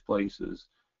many of these places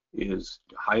is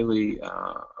highly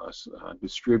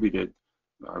distributed,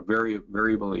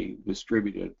 variably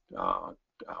distributed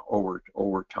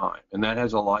over time, and that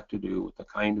has a lot to do with the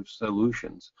kind of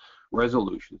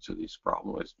resolutions to these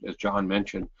problems. As John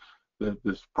mentioned,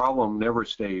 this problem never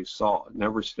stays solved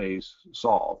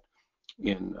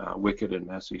in wicked and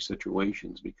messy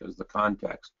situations because the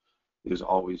context is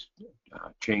always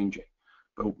changing.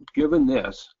 But given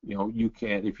this, you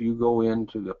can, if you go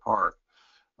into the park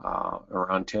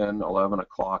around 10, 11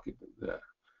 o'clock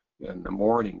in the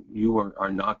morning, you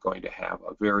are not going to have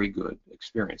a very good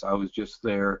experience. I was just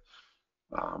there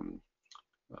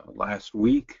last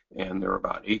week, and there were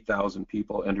about 8,000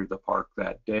 people entered the park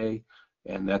that day,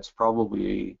 and that's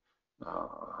probably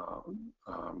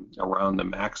around the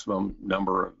maximum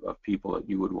number of people that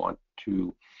you would want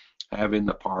to have in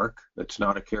the park. That's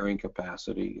not a carrying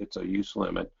capacity, it's a use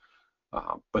limit,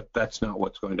 but that's not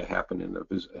what's going to happen in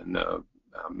the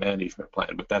management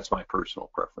plan, but that's my personal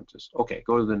preferences. Okay,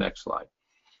 go to the next slide,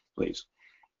 please.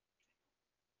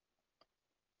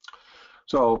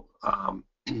 So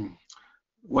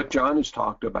what John has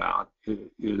talked about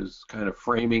is kind of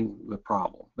framing the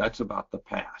problem. That's about the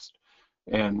past.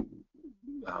 And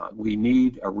we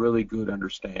need a really good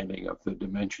understanding of the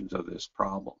dimensions of this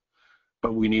problem,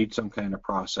 but we need some kind of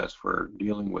process for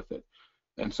dealing with it.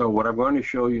 And so what I'm going to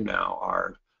show you now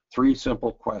are 3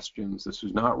 simple questions. This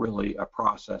is not really a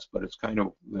process, but it's kind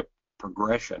of the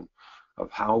progression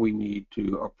of how we need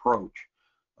to approach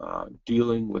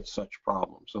dealing with such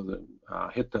problems. So that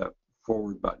hit the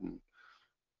forward button,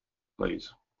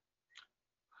 please.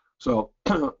 So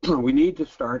we need to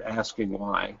start asking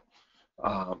why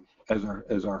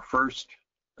as our first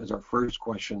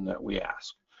question that we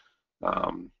ask.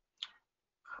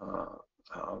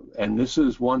 And this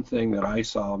is one thing that I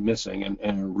saw missing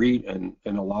and read in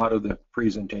a lot of the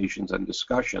presentations and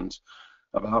discussions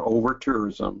about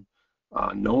over-tourism.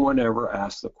 No one ever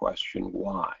asked the question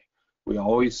why. We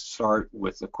always start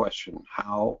with the question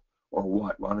how or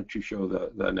what. Why don't you show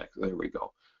the next? There we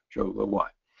go. Show the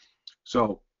what.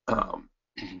 So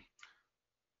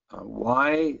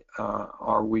why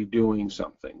are we doing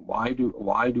something? Why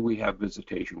do we have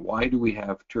visitation? Why do we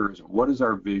have tourism? What is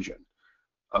our vision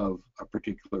of a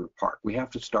particular park? We have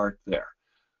to start there.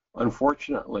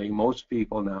 Unfortunately, most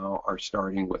people now are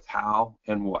starting with how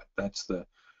and what. That's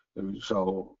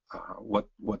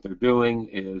what they're doing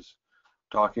is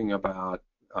talking about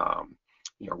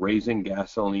raising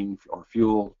gasoline or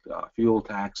fuel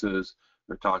taxes.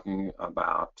 They're talking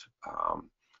about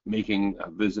making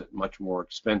a visit much more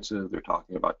expensive. They're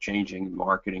talking about changing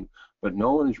marketing, but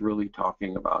no one is really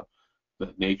talking about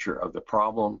the nature of the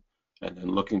problem and then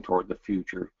looking toward the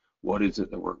future. What is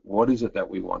it that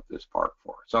we want this park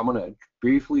for? So I'm going to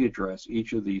briefly address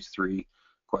each of these 3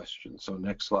 questions. So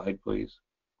next slide, please.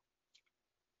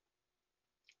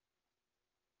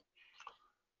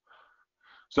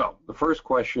 So the first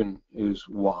question is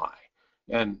why,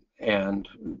 and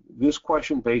this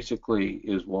question basically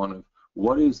is one of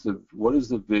what is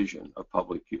the vision of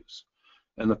public use,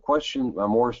 and the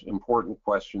more important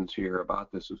questions here about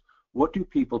this is what do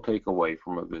people take away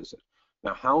from a visit?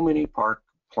 Now, how many park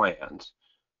plans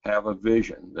have a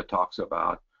vision that talks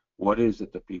about what is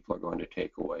it that people are going to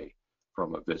take away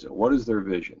from a visit? What is their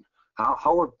vision?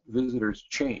 How are visitors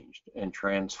changed and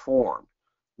transformed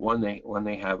when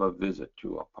they have a visit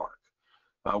to a park?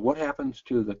 What happens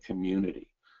to the community?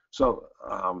 So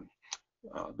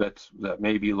that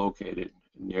may be located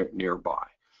nearby.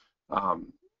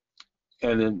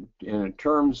 And in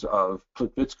terms of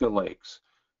Plitvice Lakes,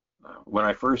 When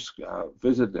I first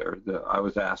visited there, I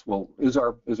was asked, well, is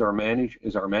our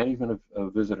management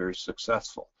of visitors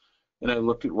successful? And I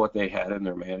looked at what they had in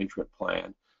their management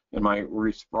plan, and my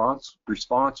response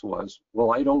was,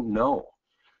 well, I don't know.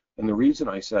 And the reason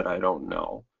I said I don't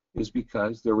know is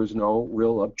because there was no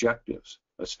real objectives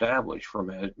established for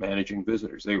managing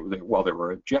visitors. Well, there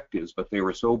were objectives, but they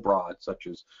were so broad, such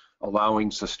as allowing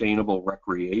sustainable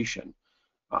recreation,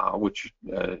 which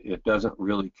it doesn't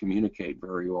really communicate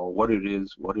very well what it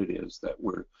is that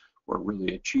we're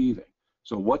really achieving.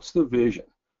 So what's the vision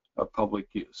of public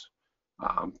use?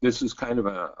 This is kind of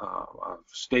a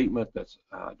statement that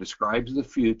describes the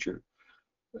future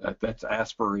that's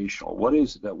aspirational. What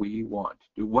is it that we want?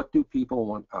 What do people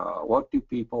want? What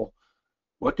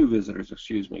do visitors,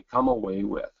 come away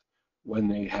with when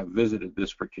they have visited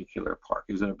this particular park?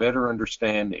 Is it a better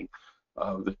understanding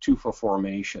of the tufa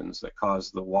formations that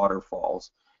cause the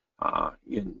waterfalls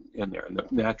in there, and the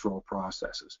natural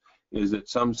processes? Is it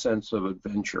some sense of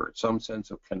adventure, some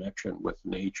sense of connection with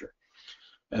nature?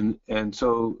 And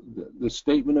so the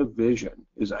statement of vision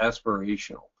is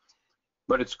aspirational,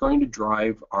 but it's going to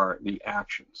drive the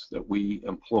actions that we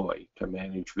employ to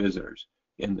manage visitors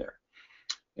in there.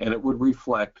 And it would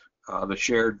reflect the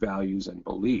shared values and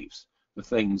beliefs, the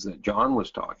things that John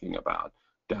was talking about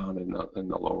down in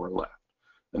the lower left.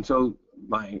 And so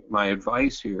my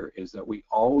advice here is that we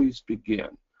always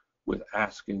begin with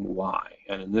asking why,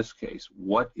 and in this case,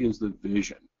 what is the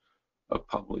vision of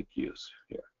public use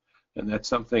here? And that's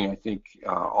something I think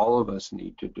all of us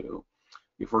need to do.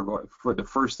 If we're going, for the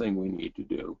first thing we need to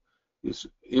do is,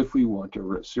 if we want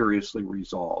to seriously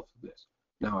resolve this.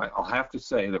 Now, I'll have to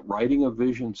say that writing a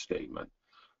vision statement,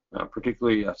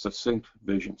 particularly a succinct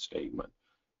vision statement,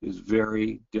 is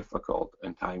very difficult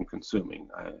and time-consuming.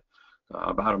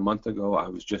 About a month ago, I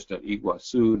was just at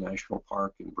Iguazu National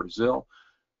Park in Brazil,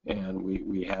 and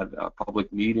we had a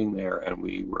public meeting there, and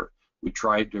we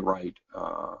tried to write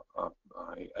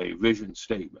a vision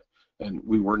statement, and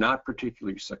we were not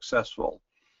particularly successful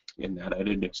in that. I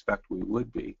didn't expect we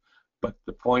would be, but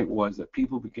the point was that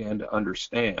people began to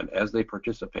understand as they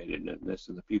participated in this,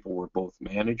 and the people were both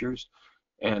managers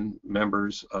and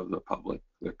members of the public,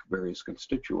 the various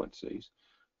constituencies.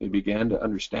 They began to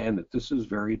understand that this is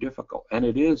very difficult, and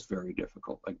it is very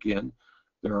difficult. Again,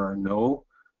 there are no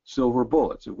silver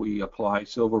bullets. If we apply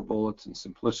silver bullets and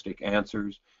simplistic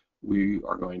answers, we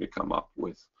are going to come up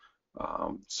with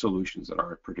solutions that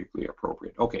aren't particularly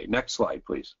appropriate. Okay, next slide,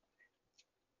 please.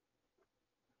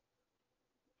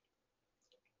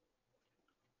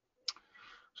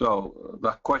 So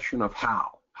the question of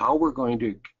how we're going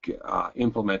to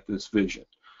implement this vision.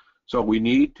 So we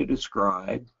need to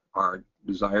describe our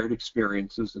desired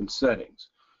experiences and settings.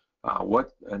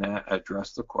 And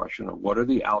address the question of what are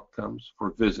the outcomes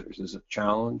for visitors? Is it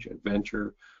challenge,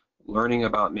 adventure, learning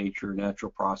about nature,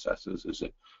 natural processes? Is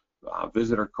it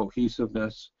visitor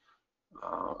cohesiveness,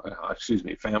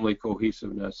 family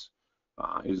cohesiveness?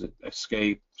 Is it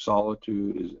escape,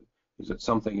 solitude? Is it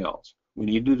something else? We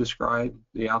need to describe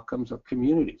the outcomes of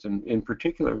communities, and in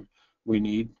particular, we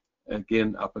need,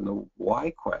 again, up in the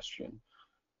why question,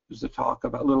 is to talk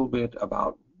about a little bit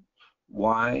about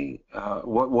why,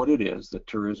 what it is that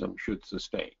tourism should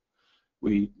sustain.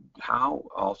 How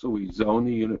also we zone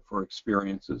the unit for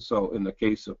experiences. So in the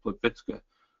case of Plitvice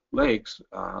Lakes,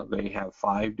 they have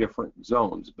 5 different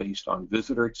zones based on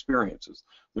visitor experiences.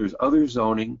 There's other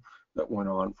zoning that went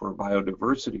on for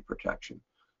biodiversity protection,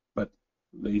 but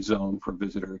they zone for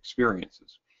visitor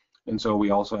experiences. And so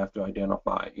we also have to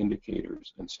identify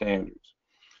indicators and standards.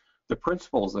 The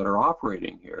principles that are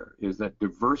operating here is that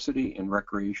diversity in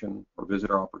recreation or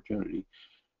visitor opportunity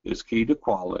is key to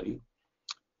quality.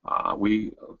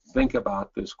 We think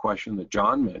about this question that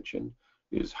John mentioned,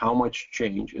 is how much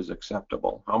change is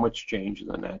acceptable, how much change in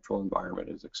the natural environment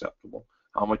is acceptable,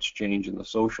 how much change in the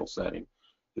social setting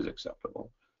is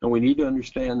acceptable. And we need to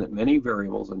understand that many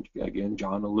variables, and again,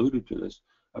 John alluded to this,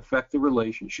 affect the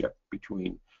relationship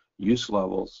between use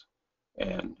levels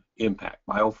and impact,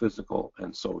 biophysical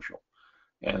and social.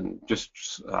 And just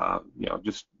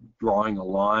just drawing a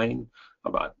line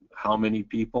about how many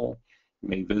people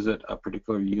may visit a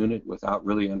particular unit without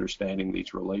really understanding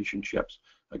these relationships,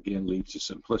 again, leads to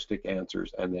simplistic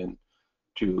answers, and then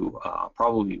to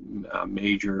probably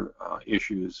major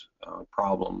issues,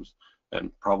 problems,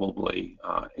 and probably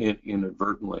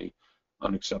inadvertently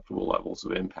unacceptable levels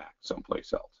of impact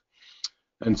someplace else.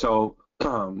 And so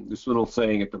this little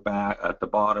saying at the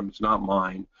bottom, it's not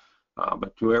mine,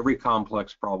 but to every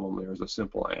complex problem there's a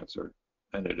simple answer,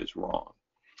 and it is wrong.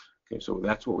 Okay, so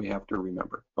that's what we have to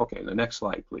remember. Okay, the next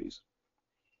slide, please.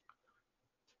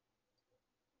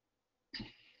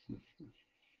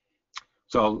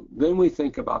 So then we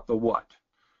think about the what,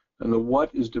 and the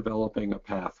what is developing a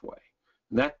pathway.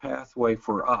 And that pathway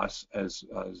for us as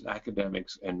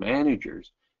academics and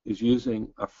managers is using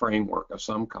a framework of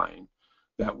some kind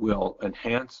that will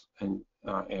enhance and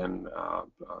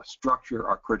structure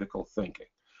our critical thinking.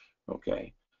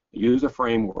 Okay, use a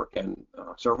framework, and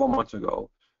several months ago,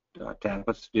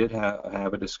 TAPIS did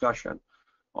have a discussion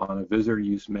on a visitor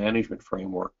use management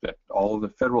framework that all of the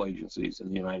federal agencies in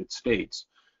the United States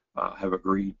have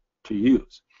agreed to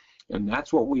use. And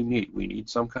that's what we need. We need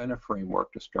some kind of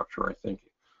framework to structure our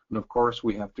thinking. And of course,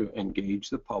 we have to engage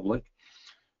the public.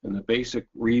 And the basic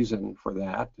reason for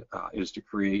that is to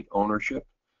create ownership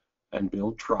and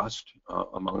build trust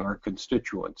among our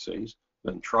constituencies.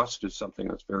 Then trust is something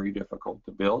that's very difficult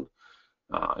to build,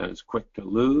 and it's quick to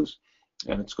lose,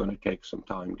 and it's going to take some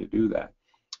time to do that.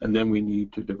 And then we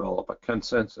need to develop a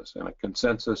consensus, and a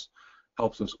consensus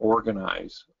helps us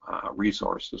organize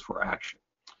resources for action.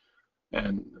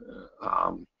 And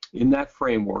in that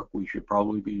framework, we should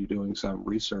probably be doing some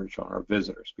research on our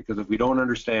visitors, because if we don't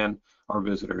understand our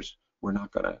visitors, we're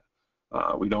not going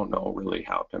to, we don't know really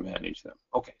how to manage them.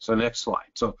 Okay, so next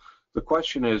slide. So the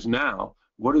question is now,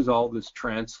 what does all this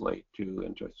translate to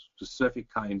into specific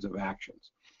kinds of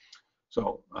actions?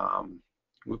 So,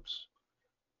 whoops.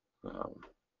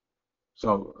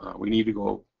 We need to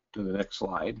go to the next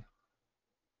slide.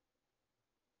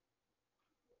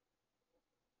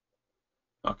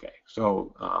 Okay,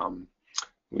 so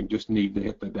we just need to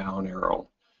hit the down arrow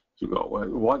to go.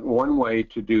 One way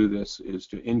to do this is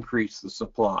to increase the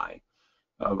supply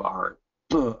of our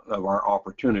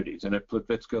opportunities. And at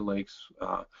Plitvice Lakes,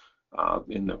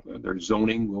 their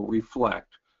zoning will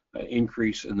reflect an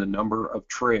increase in the number of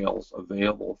trails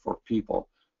available for people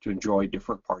to enjoy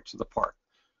different parts of the park.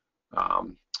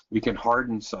 We can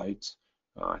harden sites.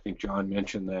 I think John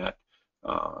mentioned that.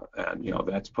 And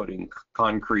that's putting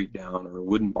concrete down or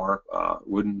wooden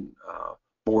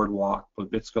boardwalk.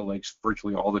 Plitvice Lakes,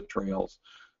 virtually all the trails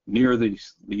near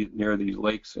these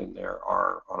lakes in there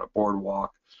are on a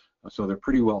boardwalk, so they're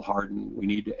pretty well hardened. We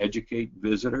need to educate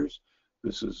visitors.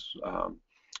 This is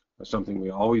something we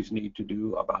always need to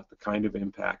do about the kind of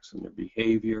impacts and their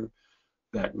behavior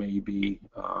that may be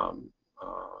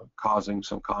causing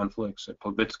some conflicts at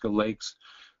Plitvice Lakes.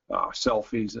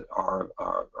 Selfies are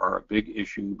a big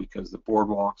issue because the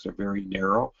boardwalks are very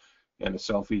narrow, and a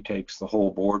selfie takes the whole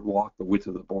boardwalk, the width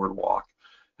of the boardwalk.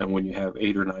 And when you have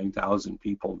 8,000 or 9,000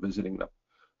 people visiting the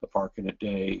park in a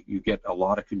day, you get a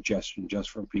lot of congestion just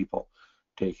from people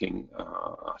taking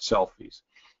selfies.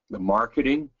 The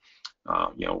marketing,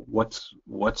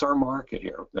 what's our market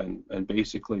here? And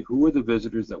basically, who are the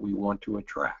visitors that we want to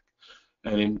attract?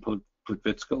 And in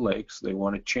Plitvice Lakes, they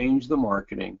want to change the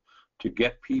marketing to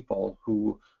get people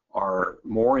who are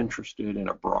more interested in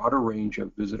a broader range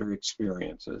of visitor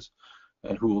experiences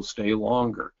and who will stay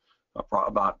longer.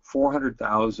 About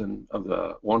 400,000 of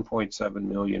the 1.7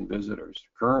 million visitors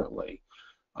currently,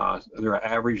 their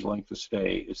average length of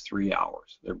stay is 3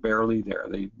 hours. They're barely there.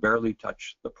 They barely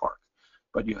touch the park.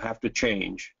 But you have to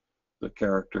change the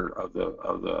character of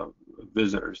the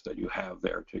visitors that you have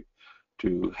there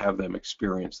to have them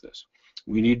experience this.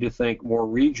 We need to think more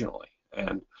regionally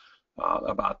and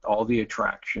about all the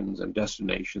attractions and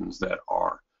destinations that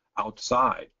are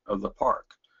outside of the park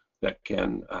that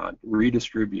can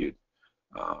redistribute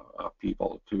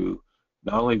people to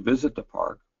not only visit the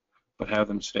park, but have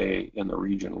them stay in the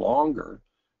region longer.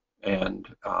 And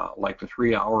like the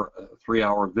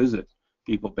three-hour visit,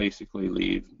 people basically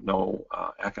leave no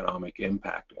economic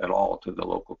impact at all to the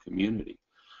local community.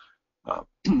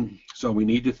 So we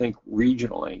need to think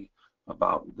regionally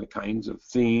about the kinds of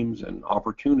themes and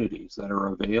opportunities that are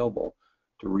available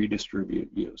to redistribute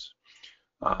use.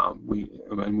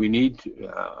 We need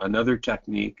to, another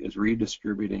technique is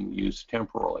redistributing use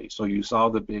temporally. So you saw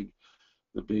the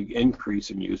big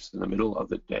increase in use in the middle of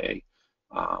the day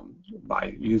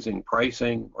by using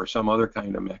pricing or some other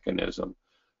kind of mechanism.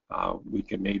 We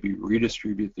can maybe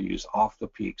redistribute the use off the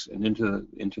peaks and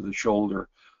into the shoulder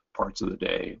parts of the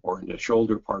day, or into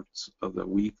shoulder parts of the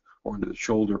week, or into the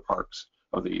shoulder parts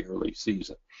of the yearly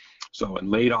season. So in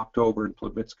late October in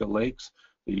Plitvice Lakes,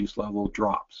 the use level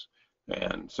drops.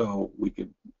 And so we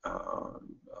could,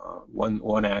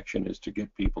 one action is to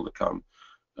get people to come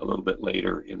a little bit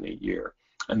later in the year.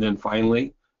 And then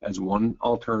finally, as one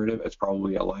alternative, as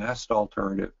probably a last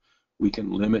alternative, we can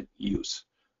limit use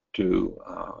to,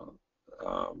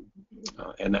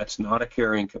 and that's not a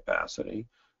carrying capacity,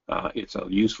 it's a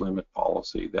use limit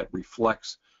policy that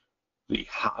reflects the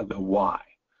why.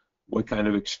 What kind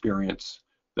of experience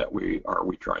that are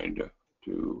we trying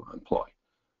to employ?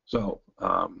 So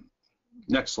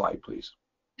next slide, please.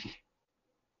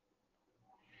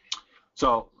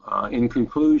 So in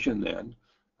conclusion then,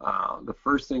 the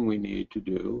first thing we need to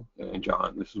do, and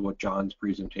John, this is what John's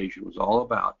presentation was all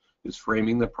about, is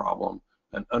framing the problem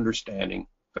and understanding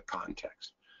the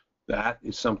context. That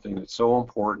is something that's so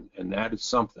important, and that is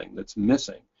something that's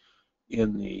missing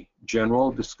in the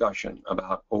general discussion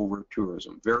about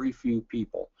over-tourism. Very few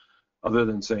people, other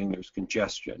than saying there's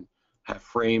congestion, have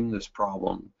framed this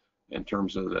problem in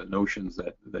terms of the notions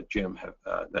that Jim have,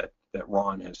 that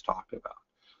Ron has talked about.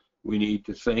 We need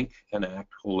to think and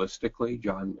act holistically.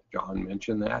 John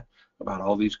mentioned that, about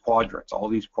all these quadrants. All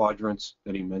these quadrants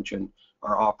that he mentioned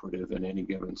are operative in any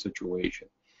given situation.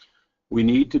 We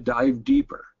need to dive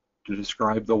deeper to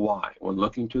describe the why. When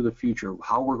looking to the future,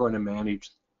 how we're going to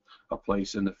manage a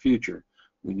place in the future,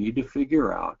 we need to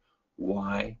figure out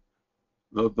why,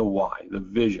 the why, the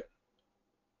vision,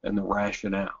 and the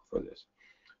rationale for this.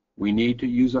 We need to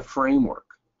use a framework,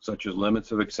 such as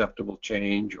limits of acceptable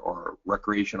change or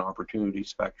recreation opportunity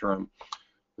spectrum,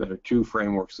 that are two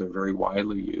frameworks that are very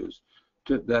widely used.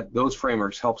 Those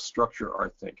frameworks help structure our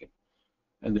thinking.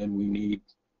 And then we need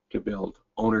to build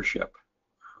ownership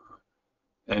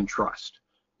and trust.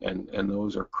 And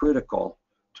those are critical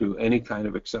to any kind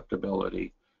of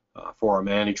acceptability for a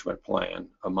management plan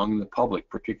among the public,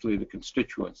 particularly the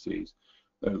constituencies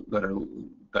that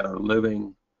are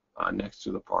living next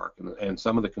to the park, and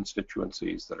some of the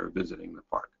constituencies that are visiting the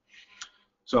park.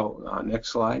 So next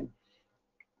slide.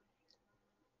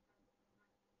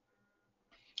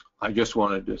 I just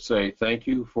wanted to say thank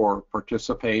you for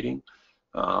participating.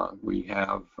 We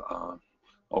have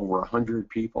over 100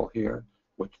 people here.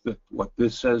 What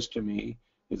this says to me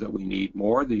is that we need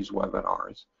more of these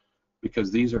webinars, because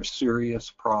these are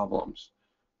serious problems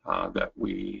that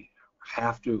we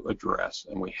have to address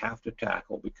and we have to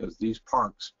tackle, because these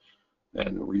parks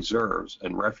and reserves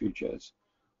and refuges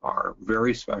are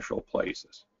very special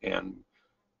places. And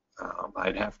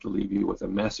I'd have to leave you with a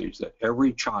message that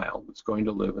every child that's going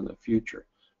to live in the future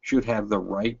should have the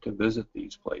right to visit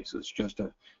these places, just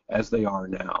as they are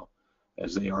now,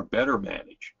 as they are better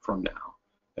managed from now,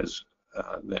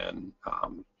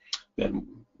 then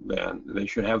they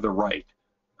should have the right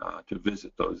to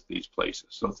visit these places.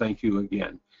 So thank you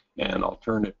again, and I'll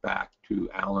turn it back to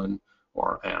Alan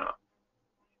or Anna.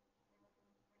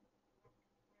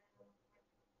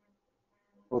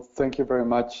 Well, thank you very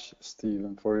much,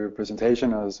 Stephen, for your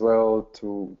presentation, as well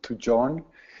to John.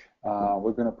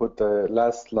 We're going to put the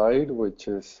last slide, which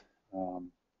is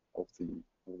of the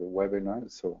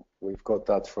webinar. So we've got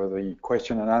that for the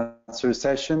question and answer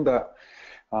session. That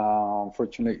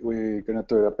unfortunately we're going to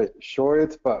do it a bit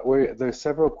short, but there's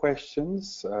several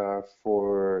questions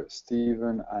for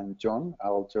Stephen and John.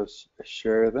 I'll just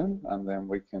share them and then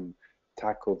we can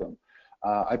tackle them.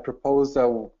 I propose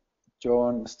that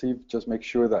John, Steve, just make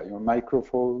sure that your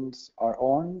microphones are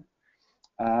on,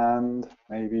 and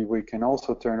maybe we can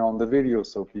also turn on the video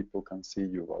so people can see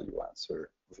you while you answer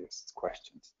these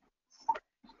questions.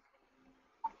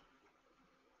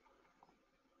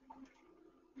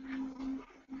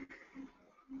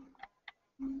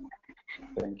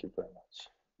 Thank you very much.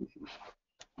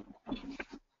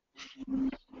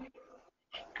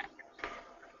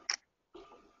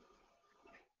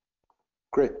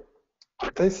 Great.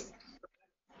 This,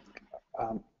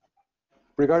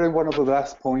 regarding one of the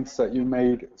last points that you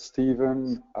made,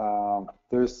 Stephen,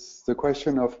 there's the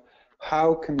question of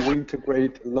how can we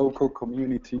integrate local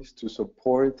communities to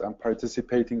support and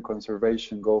participate in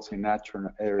conservation goals in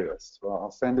natural areas. So I'll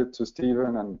send it to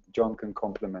Stephen and John can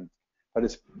complement. But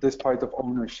it's this part of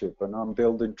ownership and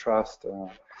building trust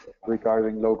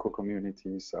regarding local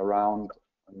communities around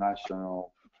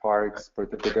national parks,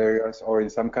 protected areas, or in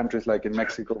some countries like in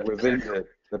Mexico within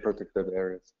the protected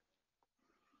areas.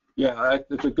 Yeah,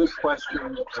 it's a good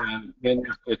question, and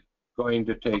it's going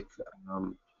to take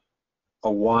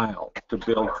a while to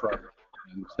build trust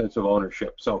and sense of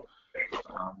ownership. So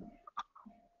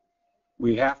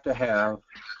we have to have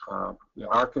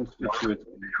our constituents,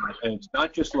 and it's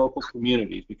not just local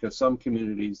communities, because some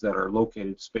communities that are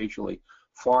located spatially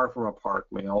far from a park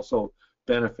may also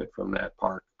benefit from that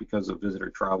park because of visitor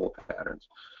travel patterns.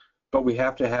 But we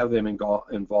have to have them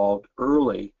involved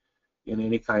early in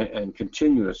any kind and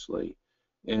continuously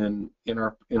in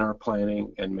our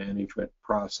planning and management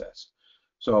process.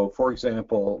 So, for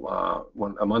example,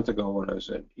 a month ago when I was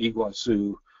at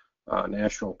Iguazu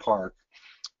National Park,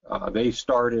 they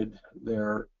started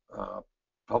their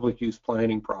public use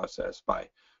planning process by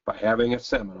having a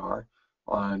seminar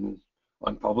on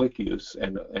public use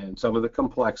and some of the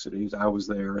complexities. I was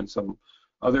there, and some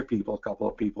other people, a couple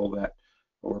of people that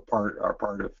are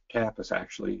part of TAPIS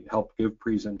actually helped give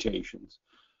presentations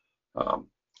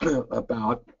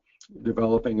about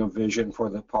developing a vision for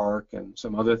the park and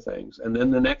some other things. And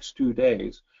then the next 2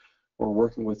 days, we're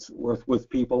working with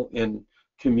people in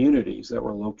communities that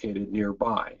were located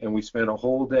nearby. And we spent a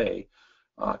whole day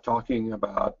talking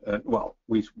about, well,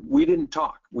 we didn't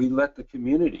talk. We let the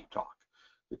community talk.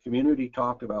 The community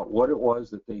talked about what it was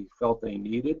that they felt they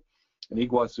needed. And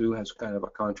Iguazu has kind of a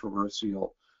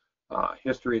controversial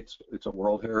history. It's a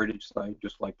World Heritage Site,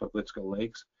 just like Pavlitska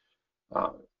Lakes.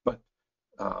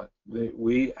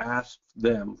 We asked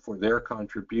them for their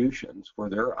contributions, for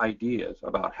their ideas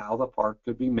about how the park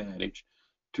could be managed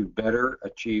to better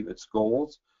achieve its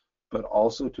goals, but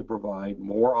also to provide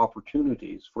more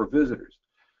opportunities for visitors.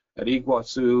 At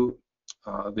Iguazu,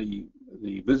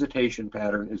 the visitation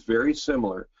pattern is very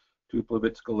similar to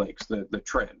Plavitska Lakes, the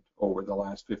trend over the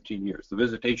last 15 years. The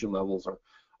visitation levels are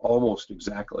almost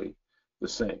exactly the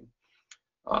same.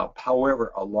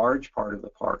 However, a large part of the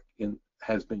park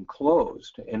has been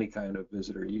closed to any kind of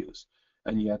visitor use,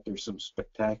 and yet there's some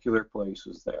spectacular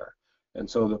places there. And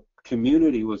so the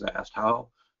community was asked how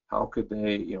could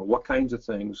they, what kinds of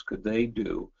things could they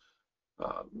do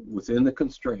within the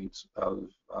constraints of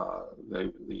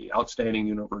the outstanding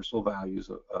universal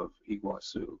values of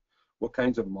Iguazu. What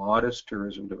kinds of modest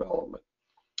tourism development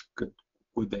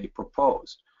would they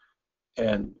propose?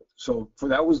 And so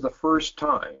that was the first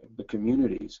time the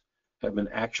communities have been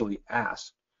actually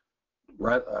asked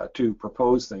to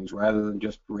propose things rather than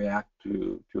just react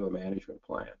to a management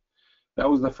plan. That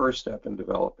was the first step in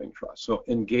developing trust. So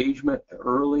engagement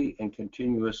early and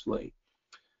continuously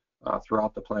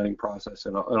throughout the planning process,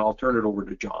 and I'll turn it over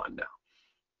to John now.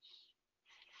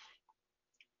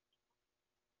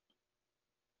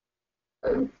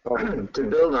 To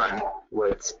build on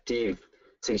what Steve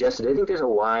suggested, I think there's a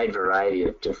wide variety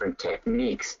of different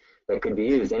techniques that could be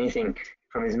used. Anything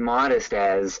from as modest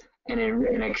as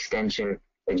an extension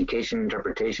education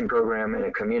interpretation program in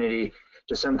a community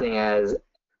to something as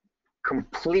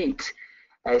complete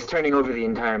as turning over the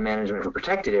entire management of a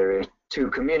protected area to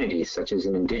communities, such as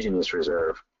an indigenous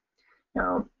reserve.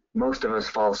 Now, most of us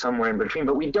fall somewhere in between,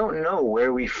 but we don't know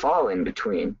where we fall in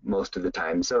between most of the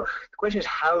time. So the question is,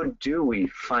 how do we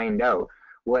find out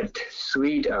what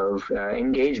suite of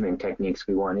engagement techniques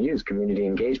we want to use, community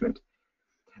engagement?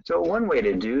 So one way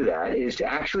to do that is to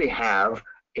actually have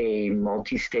a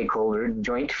multi-stakeholder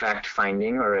joint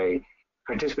fact-finding or a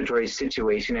participatory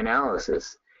situation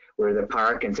analysis, where the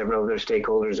park and several other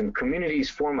stakeholders and communities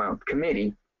form a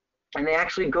committee, and they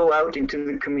actually go out into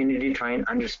the community to try and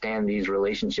understand these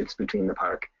relationships between the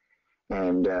park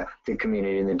and the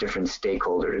community and the different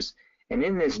stakeholders. And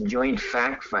in this joint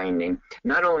fact-finding,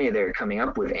 not only are they coming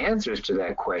up with answers to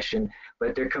that question,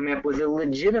 but they're coming up with a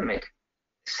legitimate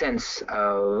set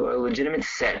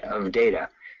of data.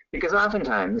 Because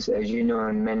oftentimes, as you know,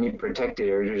 in many protected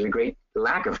areas, there's a great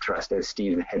lack of trust, as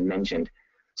Steve had mentioned.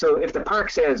 So if the park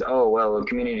says, oh, well, the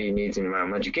community needs an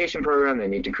environmental education program, they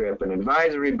need to create up an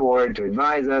advisory board to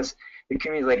advise us, the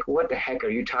community's like, what the heck are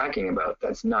you talking about?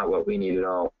 That's not what we need at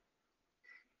all.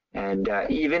 And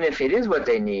even if it is what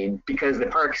they need, because the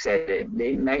park said it,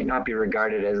 they might not be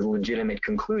regarded as a legitimate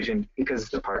conclusion because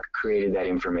the park created that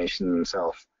information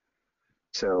themselves.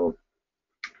 So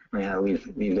yeah, leave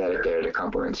that there to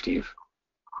compliment Steve.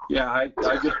 Yeah, I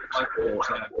just like to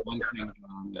add one thing,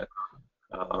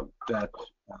 that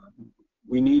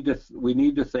we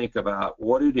need to think about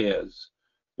what it is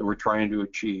that we're trying to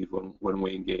achieve when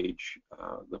we engage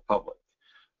the public.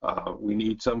 We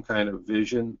need some kind of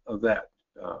vision of that.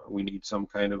 We need some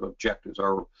kind of objectives.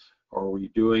 Are we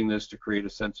doing this to create a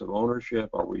sense of ownership?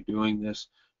 Are we doing this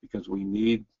because we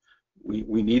need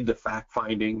the fact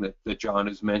finding that John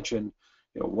has mentioned?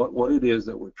 What it is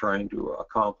that we're trying to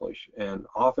accomplish. And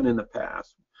often in the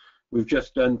past, we've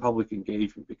just done public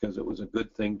engagement because it was a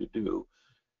good thing to do,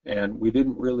 and we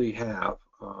didn't really have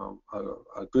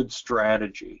a good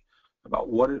strategy about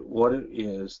what it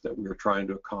is that we were trying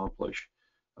to accomplish.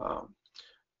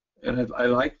 And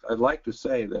I'd like to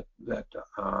say that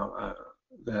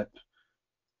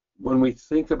when we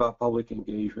think about public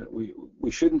engagement, we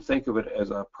shouldn't think of it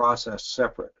as a process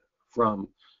separate from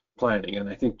planning, and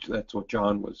I think that's what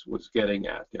John was getting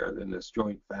at there in this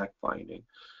joint fact-finding,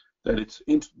 that it's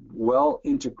well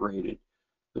integrated.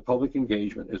 The public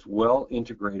engagement is well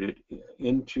integrated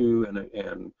into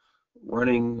and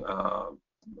running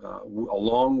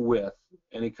along with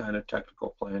any kind of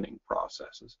technical planning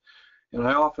processes. And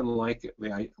I often liken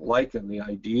the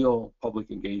ideal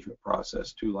public engagement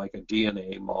process to like a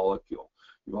DNA molecule.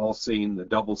 You've all seen the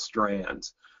double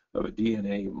strands of a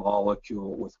DNA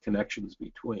molecule with connections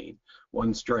between.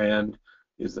 One strand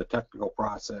is the technical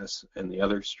process, and the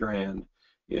other strand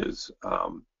is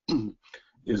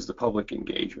the public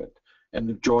engagement.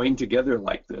 And joined together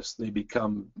like this, they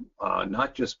become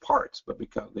not just parts, but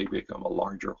they become a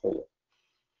larger whole.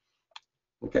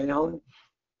 Okay, Alan?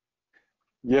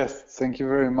 Yes, thank you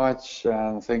very much,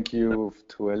 and thank you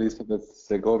to Elizabeth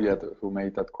Segovia who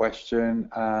made that question.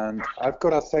 And I've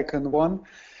got a second one.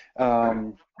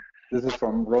 This is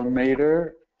from Ron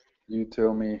Mader. You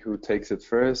tell me who takes it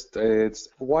first. It's,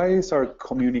 why is our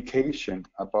communication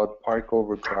about park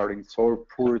overcrowding so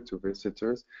poor to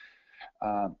visitors?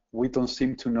 We don't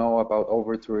seem to know about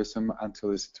overtourism until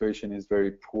the situation is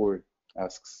very poor,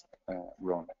 asks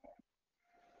Ron.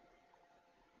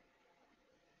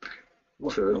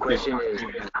 So the question is,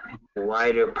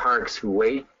 why do parks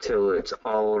wait till it's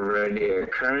already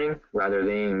occurring rather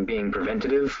than being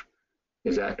preventative?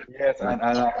 Is that? Yes, and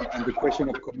the question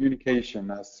of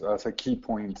communication as a key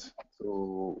point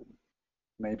to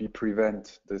maybe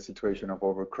prevent the situation of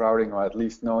overcrowding, or at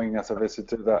least knowing as a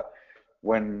visitor that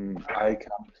when I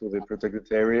come to the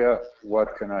protected area,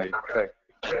 what can I expect?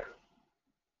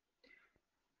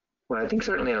 Well, I think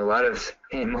certainly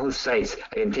in most sites,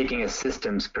 in taking a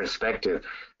systems perspective,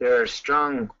 there are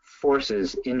strong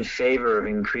forces in favor of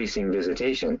increasing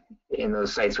visitation in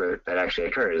those sites where that actually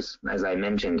occurs. As I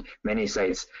mentioned, many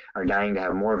sites are dying to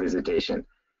have more visitation.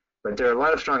 But there are a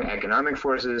lot of strong economic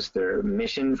forces, there are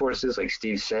mission forces, like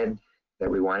Steve said, that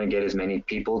we want to get as many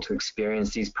people to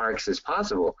experience these parks as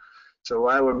possible. So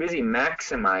while we're busy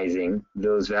maximizing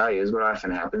those values, what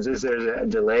often happens is there's a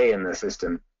delay in the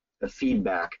system, a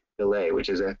feedback delay, which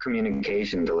is a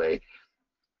communication delay.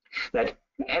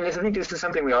 And I think this is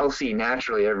something we all see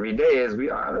naturally every day, is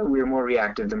we're more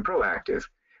reactive than proactive.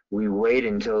 We wait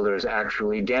until there's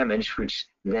actually damage, which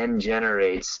then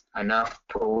generates enough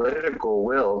political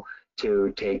will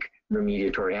to take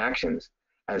remediatory actions,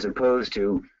 as opposed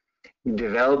to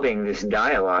developing this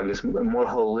dialogue, this more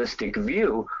holistic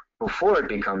view before it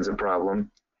becomes a problem,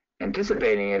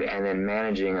 anticipating it, and then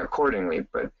managing accordingly.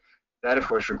 But that, of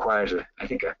course, requires, I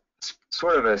think, a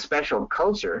sort of a special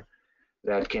culture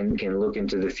that can look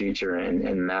into the future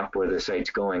and map where the site's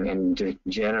going and to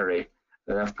generate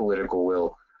enough political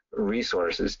will,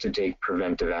 resources to take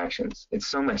preventive actions. It's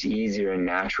so much easier and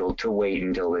natural to wait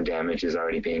until the damage is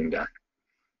already being done.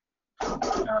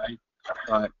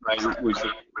 I would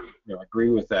agree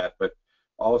with that, but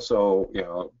also,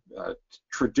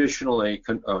 traditionally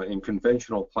in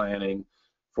conventional planning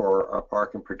for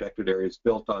park and protected areas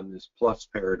built on this plus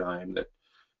paradigm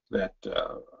that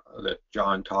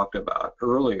John talked about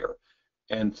earlier,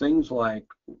 and things like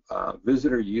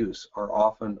visitor use are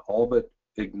often all but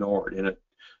ignored.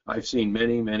 I've seen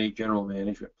many general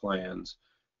management plans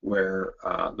where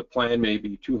the plan may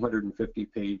be 250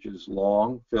 pages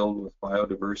long, filled with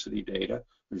biodiversity data.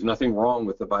 There's nothing wrong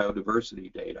with the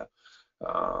biodiversity data,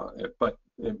 but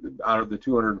out of the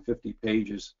 250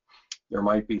 pages, there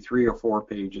might be 3 or 4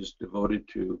 pages devoted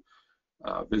to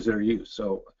visitor use.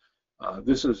 So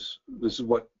this is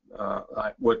what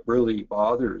really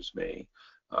bothers me,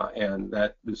 and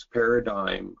that this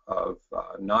paradigm of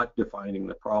not defining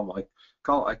the problem, I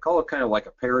call it kind of like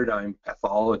a paradigm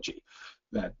pathology,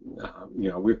 that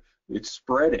it's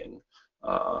spreading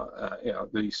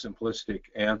these simplistic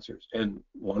answers. And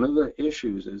one of the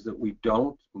issues is that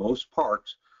most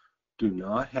parks do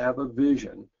not have a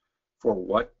vision for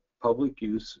what public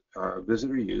use or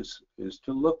visitor use is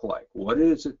to look like. What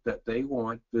is it that they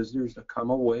want visitors to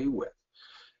come away with?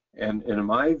 And in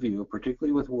my view,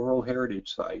 particularly with World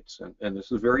Heritage sites, and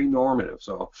this is very normative,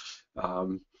 so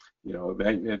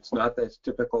it's not that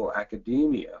typical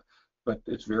academia, but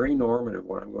it's very normative.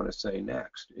 What I'm going to say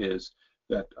next is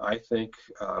that I think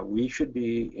we should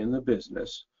be in the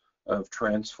business of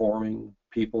transforming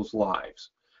people's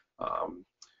lives.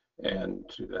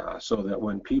 So that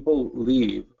when people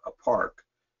leave a park,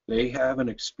 they have an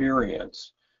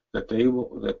experience that they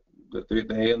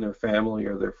and their family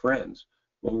or their friends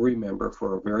will remember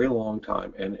for a very long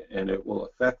time, and it will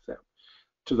affect them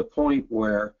to the point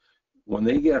where when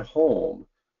they get home,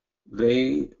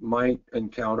 they might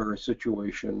encounter a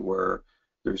situation where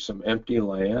there's some empty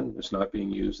land that's not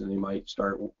being used, and they might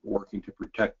start working to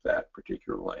protect that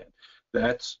particular land.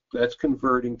 That's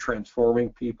converting,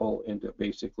 transforming people into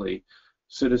basically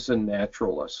citizen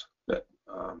naturalists that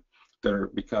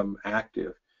become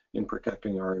active in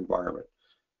protecting our environment.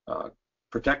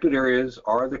 Protected areas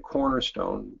are the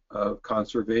cornerstone of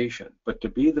conservation, but to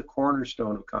be the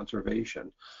cornerstone of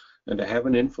conservation and to have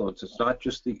an influence, it's not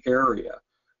just the area,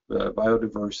 the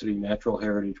biodiversity, natural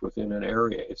heritage within an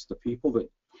area. It's the people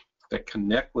that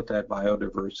connect with that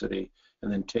biodiversity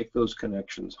and then take those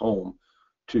connections home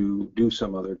to do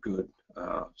some other good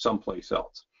someplace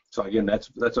else. So again,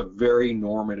 that's a very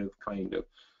normative kind of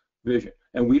vision.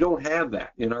 And we don't have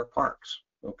that in our parks,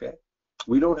 okay?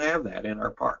 We don't have that in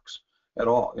our parks at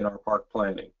all, in our park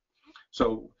planning.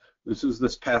 So this is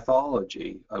this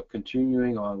pathology of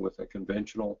continuing on with a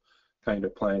conventional kind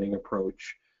of planning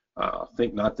approach,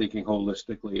 not thinking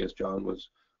holistically, as John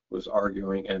was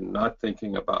arguing, and not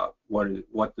thinking about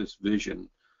what this vision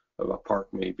of a park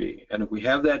may be. And if we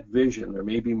have that vision, there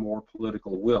may be more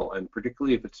political will, and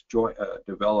particularly if it's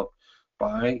developed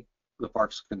by the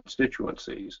park's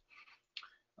constituencies,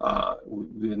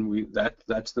 then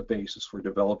that's the basis for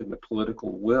developing the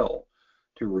political will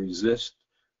to resist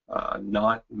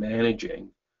not managing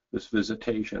this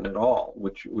visitation at all,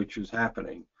 which is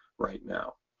happening right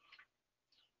now.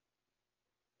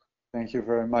 Thank you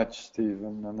very much,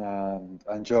 Stephen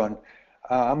and John.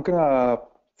 I'm gonna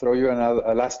throw you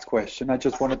a last question. I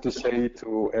just wanted to say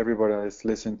to everybody that's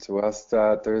listening to us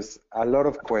that there's a lot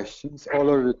of questions. All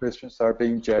of the questions are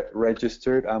being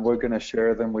registered, and we're gonna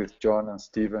share them with John and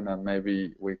Stephen, and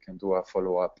maybe we can do a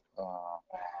follow-up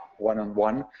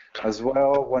one-on-one as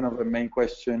well. One of the main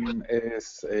questions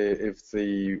is if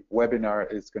the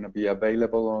webinar is going to be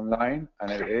available online,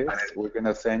 and it is. We're going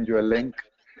to send you a link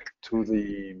to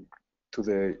the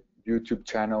YouTube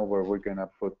channel where we're going to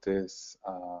put this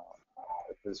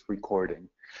recording.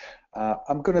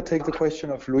 I'm going to take the question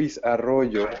of Luis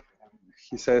Arroyo.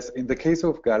 He says, in the case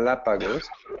of Galapagos,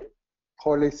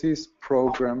 policies,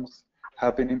 programs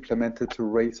have been implemented to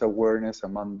raise awareness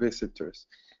among visitors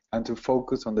and to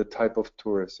focus on the type of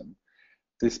tourism.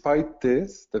 Despite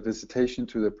this, the visitation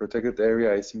to the protected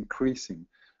area is increasing.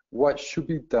 What should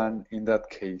be done in that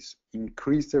case?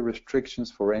 Increase the restrictions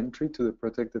for entry to the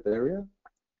protected area?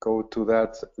 Go to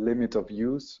that limit of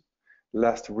use,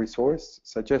 last resource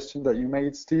suggestion that you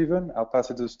made, Stephen? I'll pass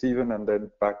it to Stephen and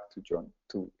then back to John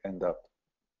to end up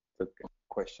the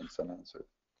questions and answers.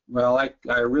 Well,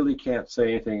 I really can't say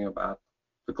anything about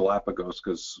the Galapagos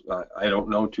because I don't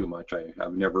know too much.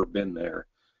 I've never been there,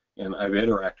 and I've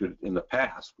interacted in the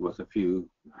past with a few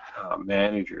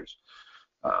managers.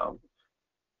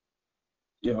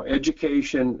 You know,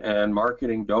 education and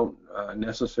marketing don't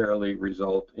necessarily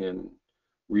result in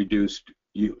reduced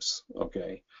use.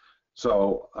 Okay,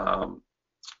 so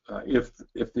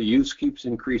if the use keeps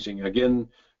increasing, again,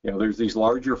 you know, there's these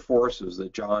larger forces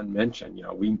that John mentioned. You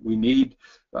know, we need,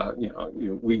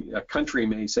 a country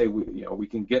may say, we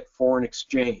can get foreign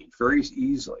exchange very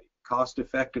easily, cost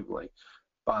effectively,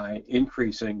 by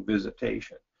increasing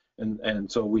visitation,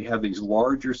 and so we have these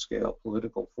larger scale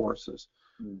political forces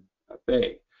at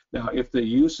bay. Now, if the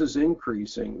use is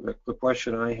increasing, the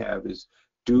question I have is,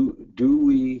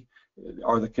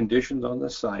 are the conditions on the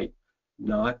site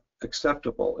not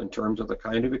acceptable in terms of the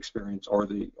kind of experience or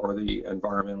the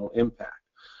environmental impact?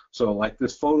 So like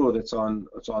this photo that's on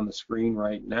the screen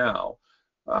right now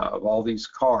of all these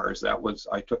cars,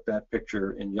 I took that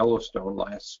picture in Yellowstone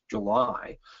last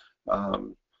July,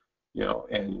 and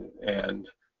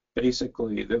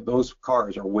basically those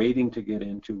cars are waiting to get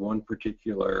into one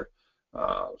particular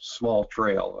small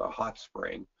trail, a hot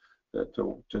spring,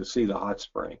 to see the hot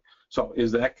spring. So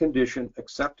is that condition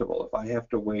acceptable? If I have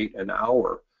to wait an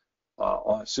hour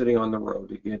sitting on the road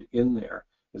to get in there,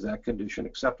 is that condition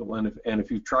acceptable? And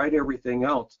if you've tried everything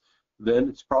else, then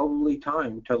it's probably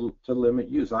time to limit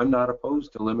use. I'm not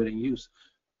opposed to limiting use.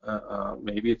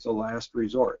 Maybe it's a last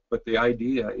resort, but the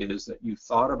idea is that you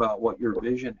thought about what your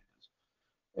vision is,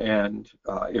 and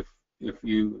if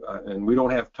you and we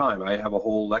don't have time. I have a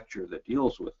whole lecture that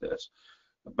deals with this,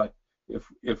 but if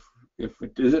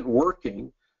it isn't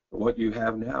working, what you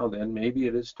have now, then maybe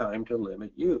it is time to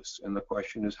limit use. And the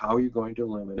question is, how are you going to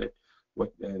limit it?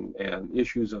 And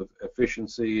issues of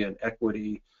efficiency and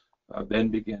equity then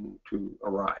begin to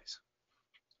arise.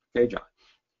 Okay, John.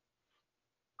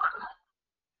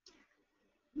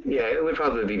 Yeah, it would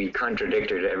probably be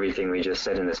contradictory to everything we just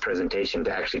said in this presentation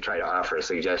to actually try to offer a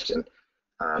suggestion,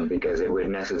 because it would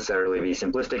necessarily be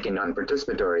simplistic and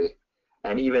non-participatory.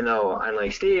 And even though,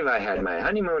 unlike Steve, I had my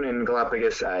honeymoon in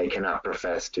Galapagos, I cannot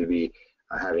profess to be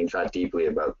having thought deeply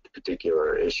about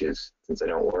particular issues since I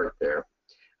don't work there.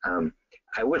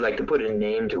 I would like to put a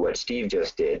name to what Steve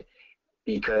just did,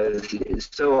 because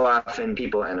so often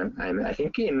people, and I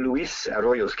think in Luis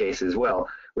Arroyo's case as well,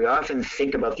 we often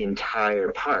think about the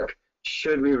entire park.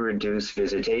 Should we reduce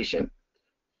visitation?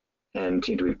 And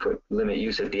do we limit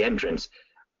use at the entrance?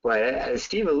 But as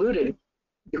Steve alluded,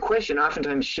 the question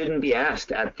oftentimes shouldn't be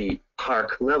asked at the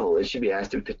park level. It should be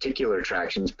asked at particular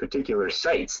attractions, particular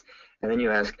sites. And then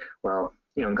you ask, well,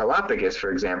 in Galapagos,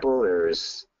 for example,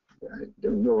 there's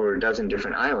over a dozen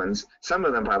different islands. Some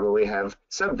of them probably have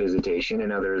sub-visitation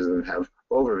and others of them have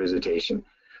over-visitation.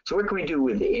 So what can we do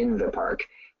within the park?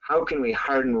 how can we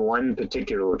harden one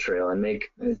particular trail and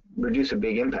reduce a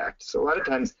big impact? So a lot of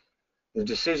times the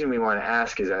decision we want to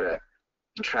ask is at a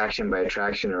attraction by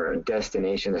attraction or a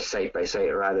destination, a site by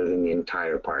site, rather than the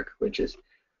entire park, which is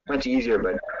much easier,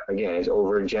 but again, is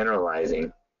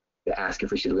overgeneralizing to ask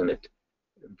if we should limit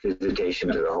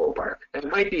visitation to the whole park. And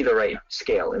it might be the right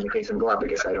scale. In the case of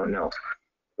Galapagos, I don't know.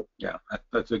 Yeah,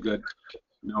 that's a good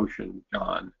notion,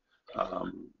 John.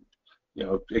 You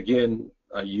know, again,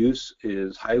 use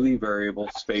is highly variable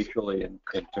spatially and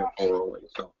temporally.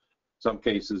 So in some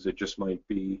cases, it just might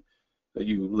be that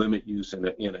you limit use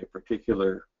in a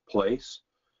particular place.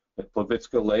 At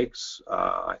Plevitska Lakes,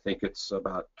 I think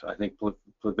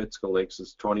Plevitska Lakes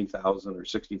is 20,000 or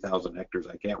 60,000 hectares.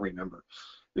 I can't remember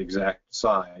the exact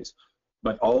size,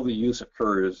 but all the use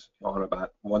occurs on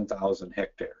about 1,000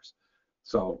 hectares.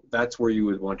 So that's where you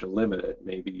would want to limit it.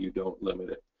 Maybe you don't limit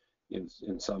it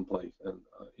in some place and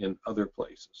in other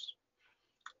places.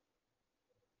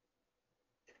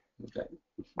 Okay.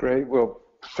 Great. Well,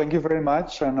 thank you very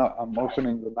much. And I'm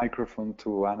opening the microphone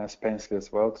to Anna Spenceley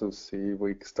as well to see if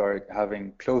we start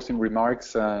having closing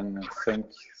remarks, and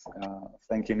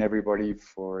thanking everybody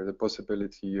for the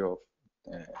possibility of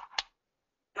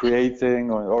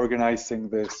creating or organizing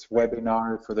this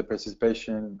webinar, for the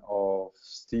participation of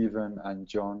Stephen and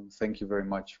John. Thank you very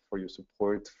much for your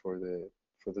support for the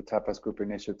Tapas Group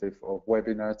initiative of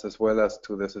webinars, as well as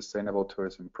to the Sustainable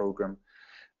Tourism Programme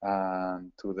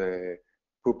and to the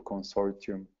PUP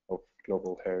Consortium of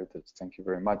Global Heritage. Thank you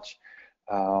very much.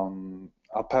 I'll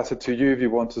pass it to you if you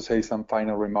want to say some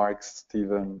final remarks,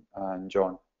 Stephen and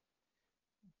John.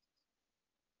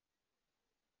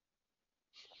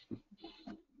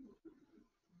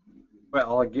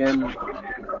 Well, again,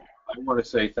 I want to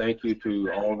say thank you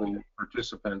to all the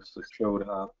participants that showed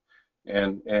up,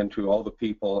 and to all the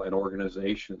people and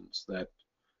organizations that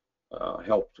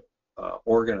helped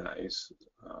organize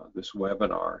this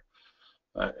webinar.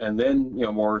 And then, you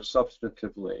know, more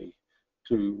substantively,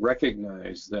 to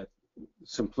recognize that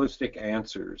simplistic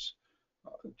answers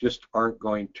just aren't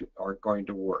going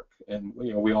to work. And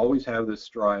you know, we always have this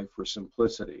drive for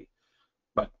simplicity,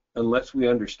 but unless we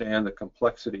understand the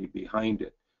complexity behind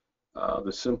it,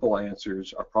 the simple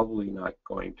answers are probably not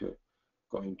going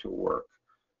to work.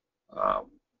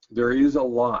 There is a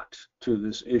lot to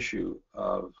this issue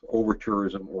of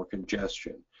overtourism or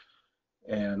congestion,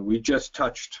 and we just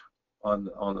touched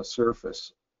on the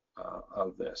surface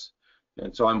of this.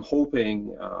 And so I'm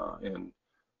hoping and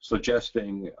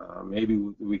suggesting maybe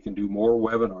we can do more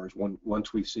webinars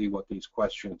once we see what these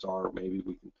questions are. Maybe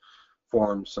we can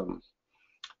form some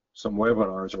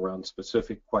webinars around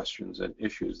specific questions and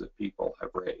issues that people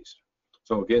have raised.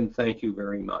 So again, thank you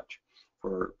very much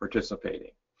for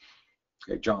participating.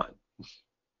 Okay, John.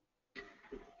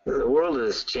 The world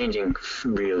is changing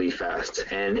really fast,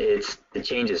 and the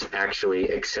change is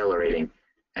actually accelerating.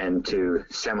 And to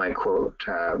semi-quote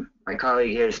my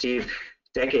colleague here, Steve,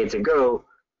 decades ago,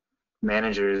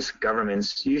 managers,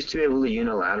 governments used to be able to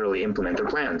unilaterally implement their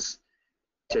plans.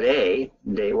 Today,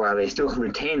 while they still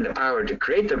retain the power to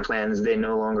create their plans, they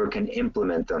no longer can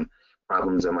implement them.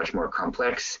 Problems are much more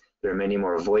complex. There are many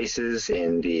more voices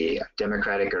in the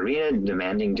democratic arena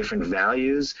demanding different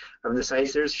values of the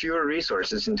sites. There's fewer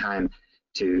resources and time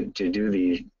to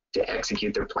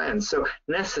execute their plans. So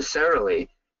necessarily,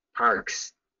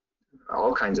 parks,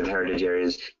 all kinds of heritage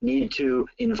areas, need to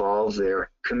involve their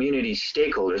community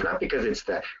stakeholders, not because it's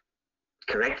the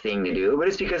correct thing to do, but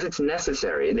it's because it's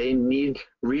necessary. They need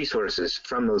resources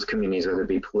from those communities, whether it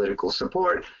be political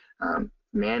support,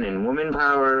 man and woman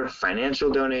power,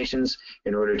 financial donations,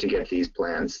 in order to get these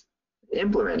plans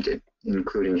implemented,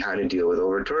 including how to deal with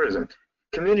overtourism.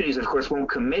 Communities, of course, won't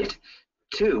commit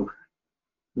to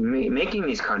making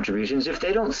these contributions if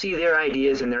they don't see their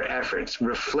ideas and their efforts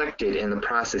reflected in the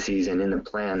processes and in the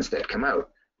plans that come out.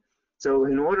 So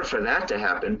in order for that to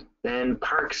happen, then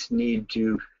parks need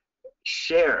to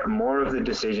share more of the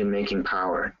decision-making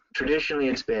power. Traditionally,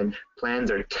 it's been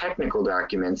plans are technical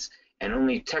documents, and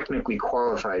only technically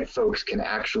qualified folks can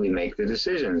actually make the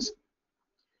decisions.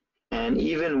 And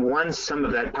even once some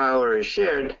of that power is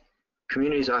shared,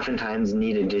 communities oftentimes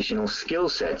need additional skill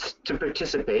sets to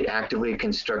participate actively and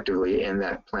constructively in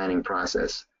that planning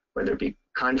process, whether it be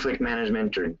conflict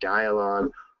management or dialogue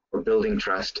or building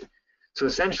trust. So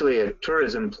essentially, a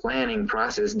tourism planning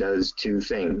process does two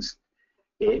things.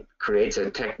 It creates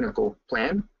a technical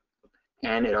plan,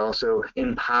 and it also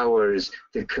empowers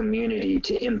the community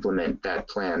to implement that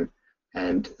plan.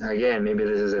 And again, maybe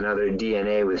this is another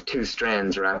DNA with two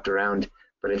strands wrapped around,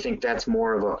 but I think that's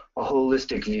more of a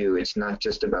holistic view. It's not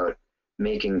just about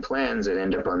making plans that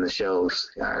end up on the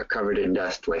shelves covered in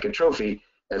dust like a trophy,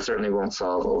 that certainly won't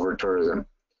solve over-tourism.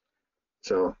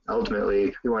 So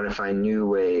ultimately, we want to find new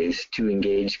ways to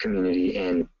engage community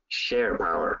and share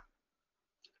power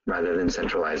rather than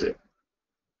centralize it.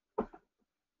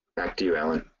 Back to you,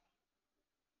 Alan.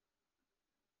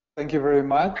 Thank you very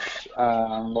much.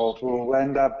 Well, we'll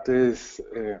end up this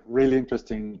really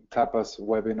interesting tapas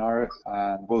webinar,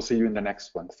 and we'll see you in the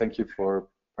next one. Thank you for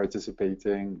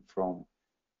participating from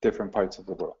different parts of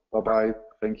the world. Bye-bye.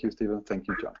 Thank you, Stephen. Thank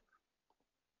you, John.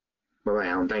 Bye-bye,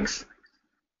 Alan. Thanks.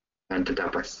 And to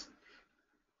tapas.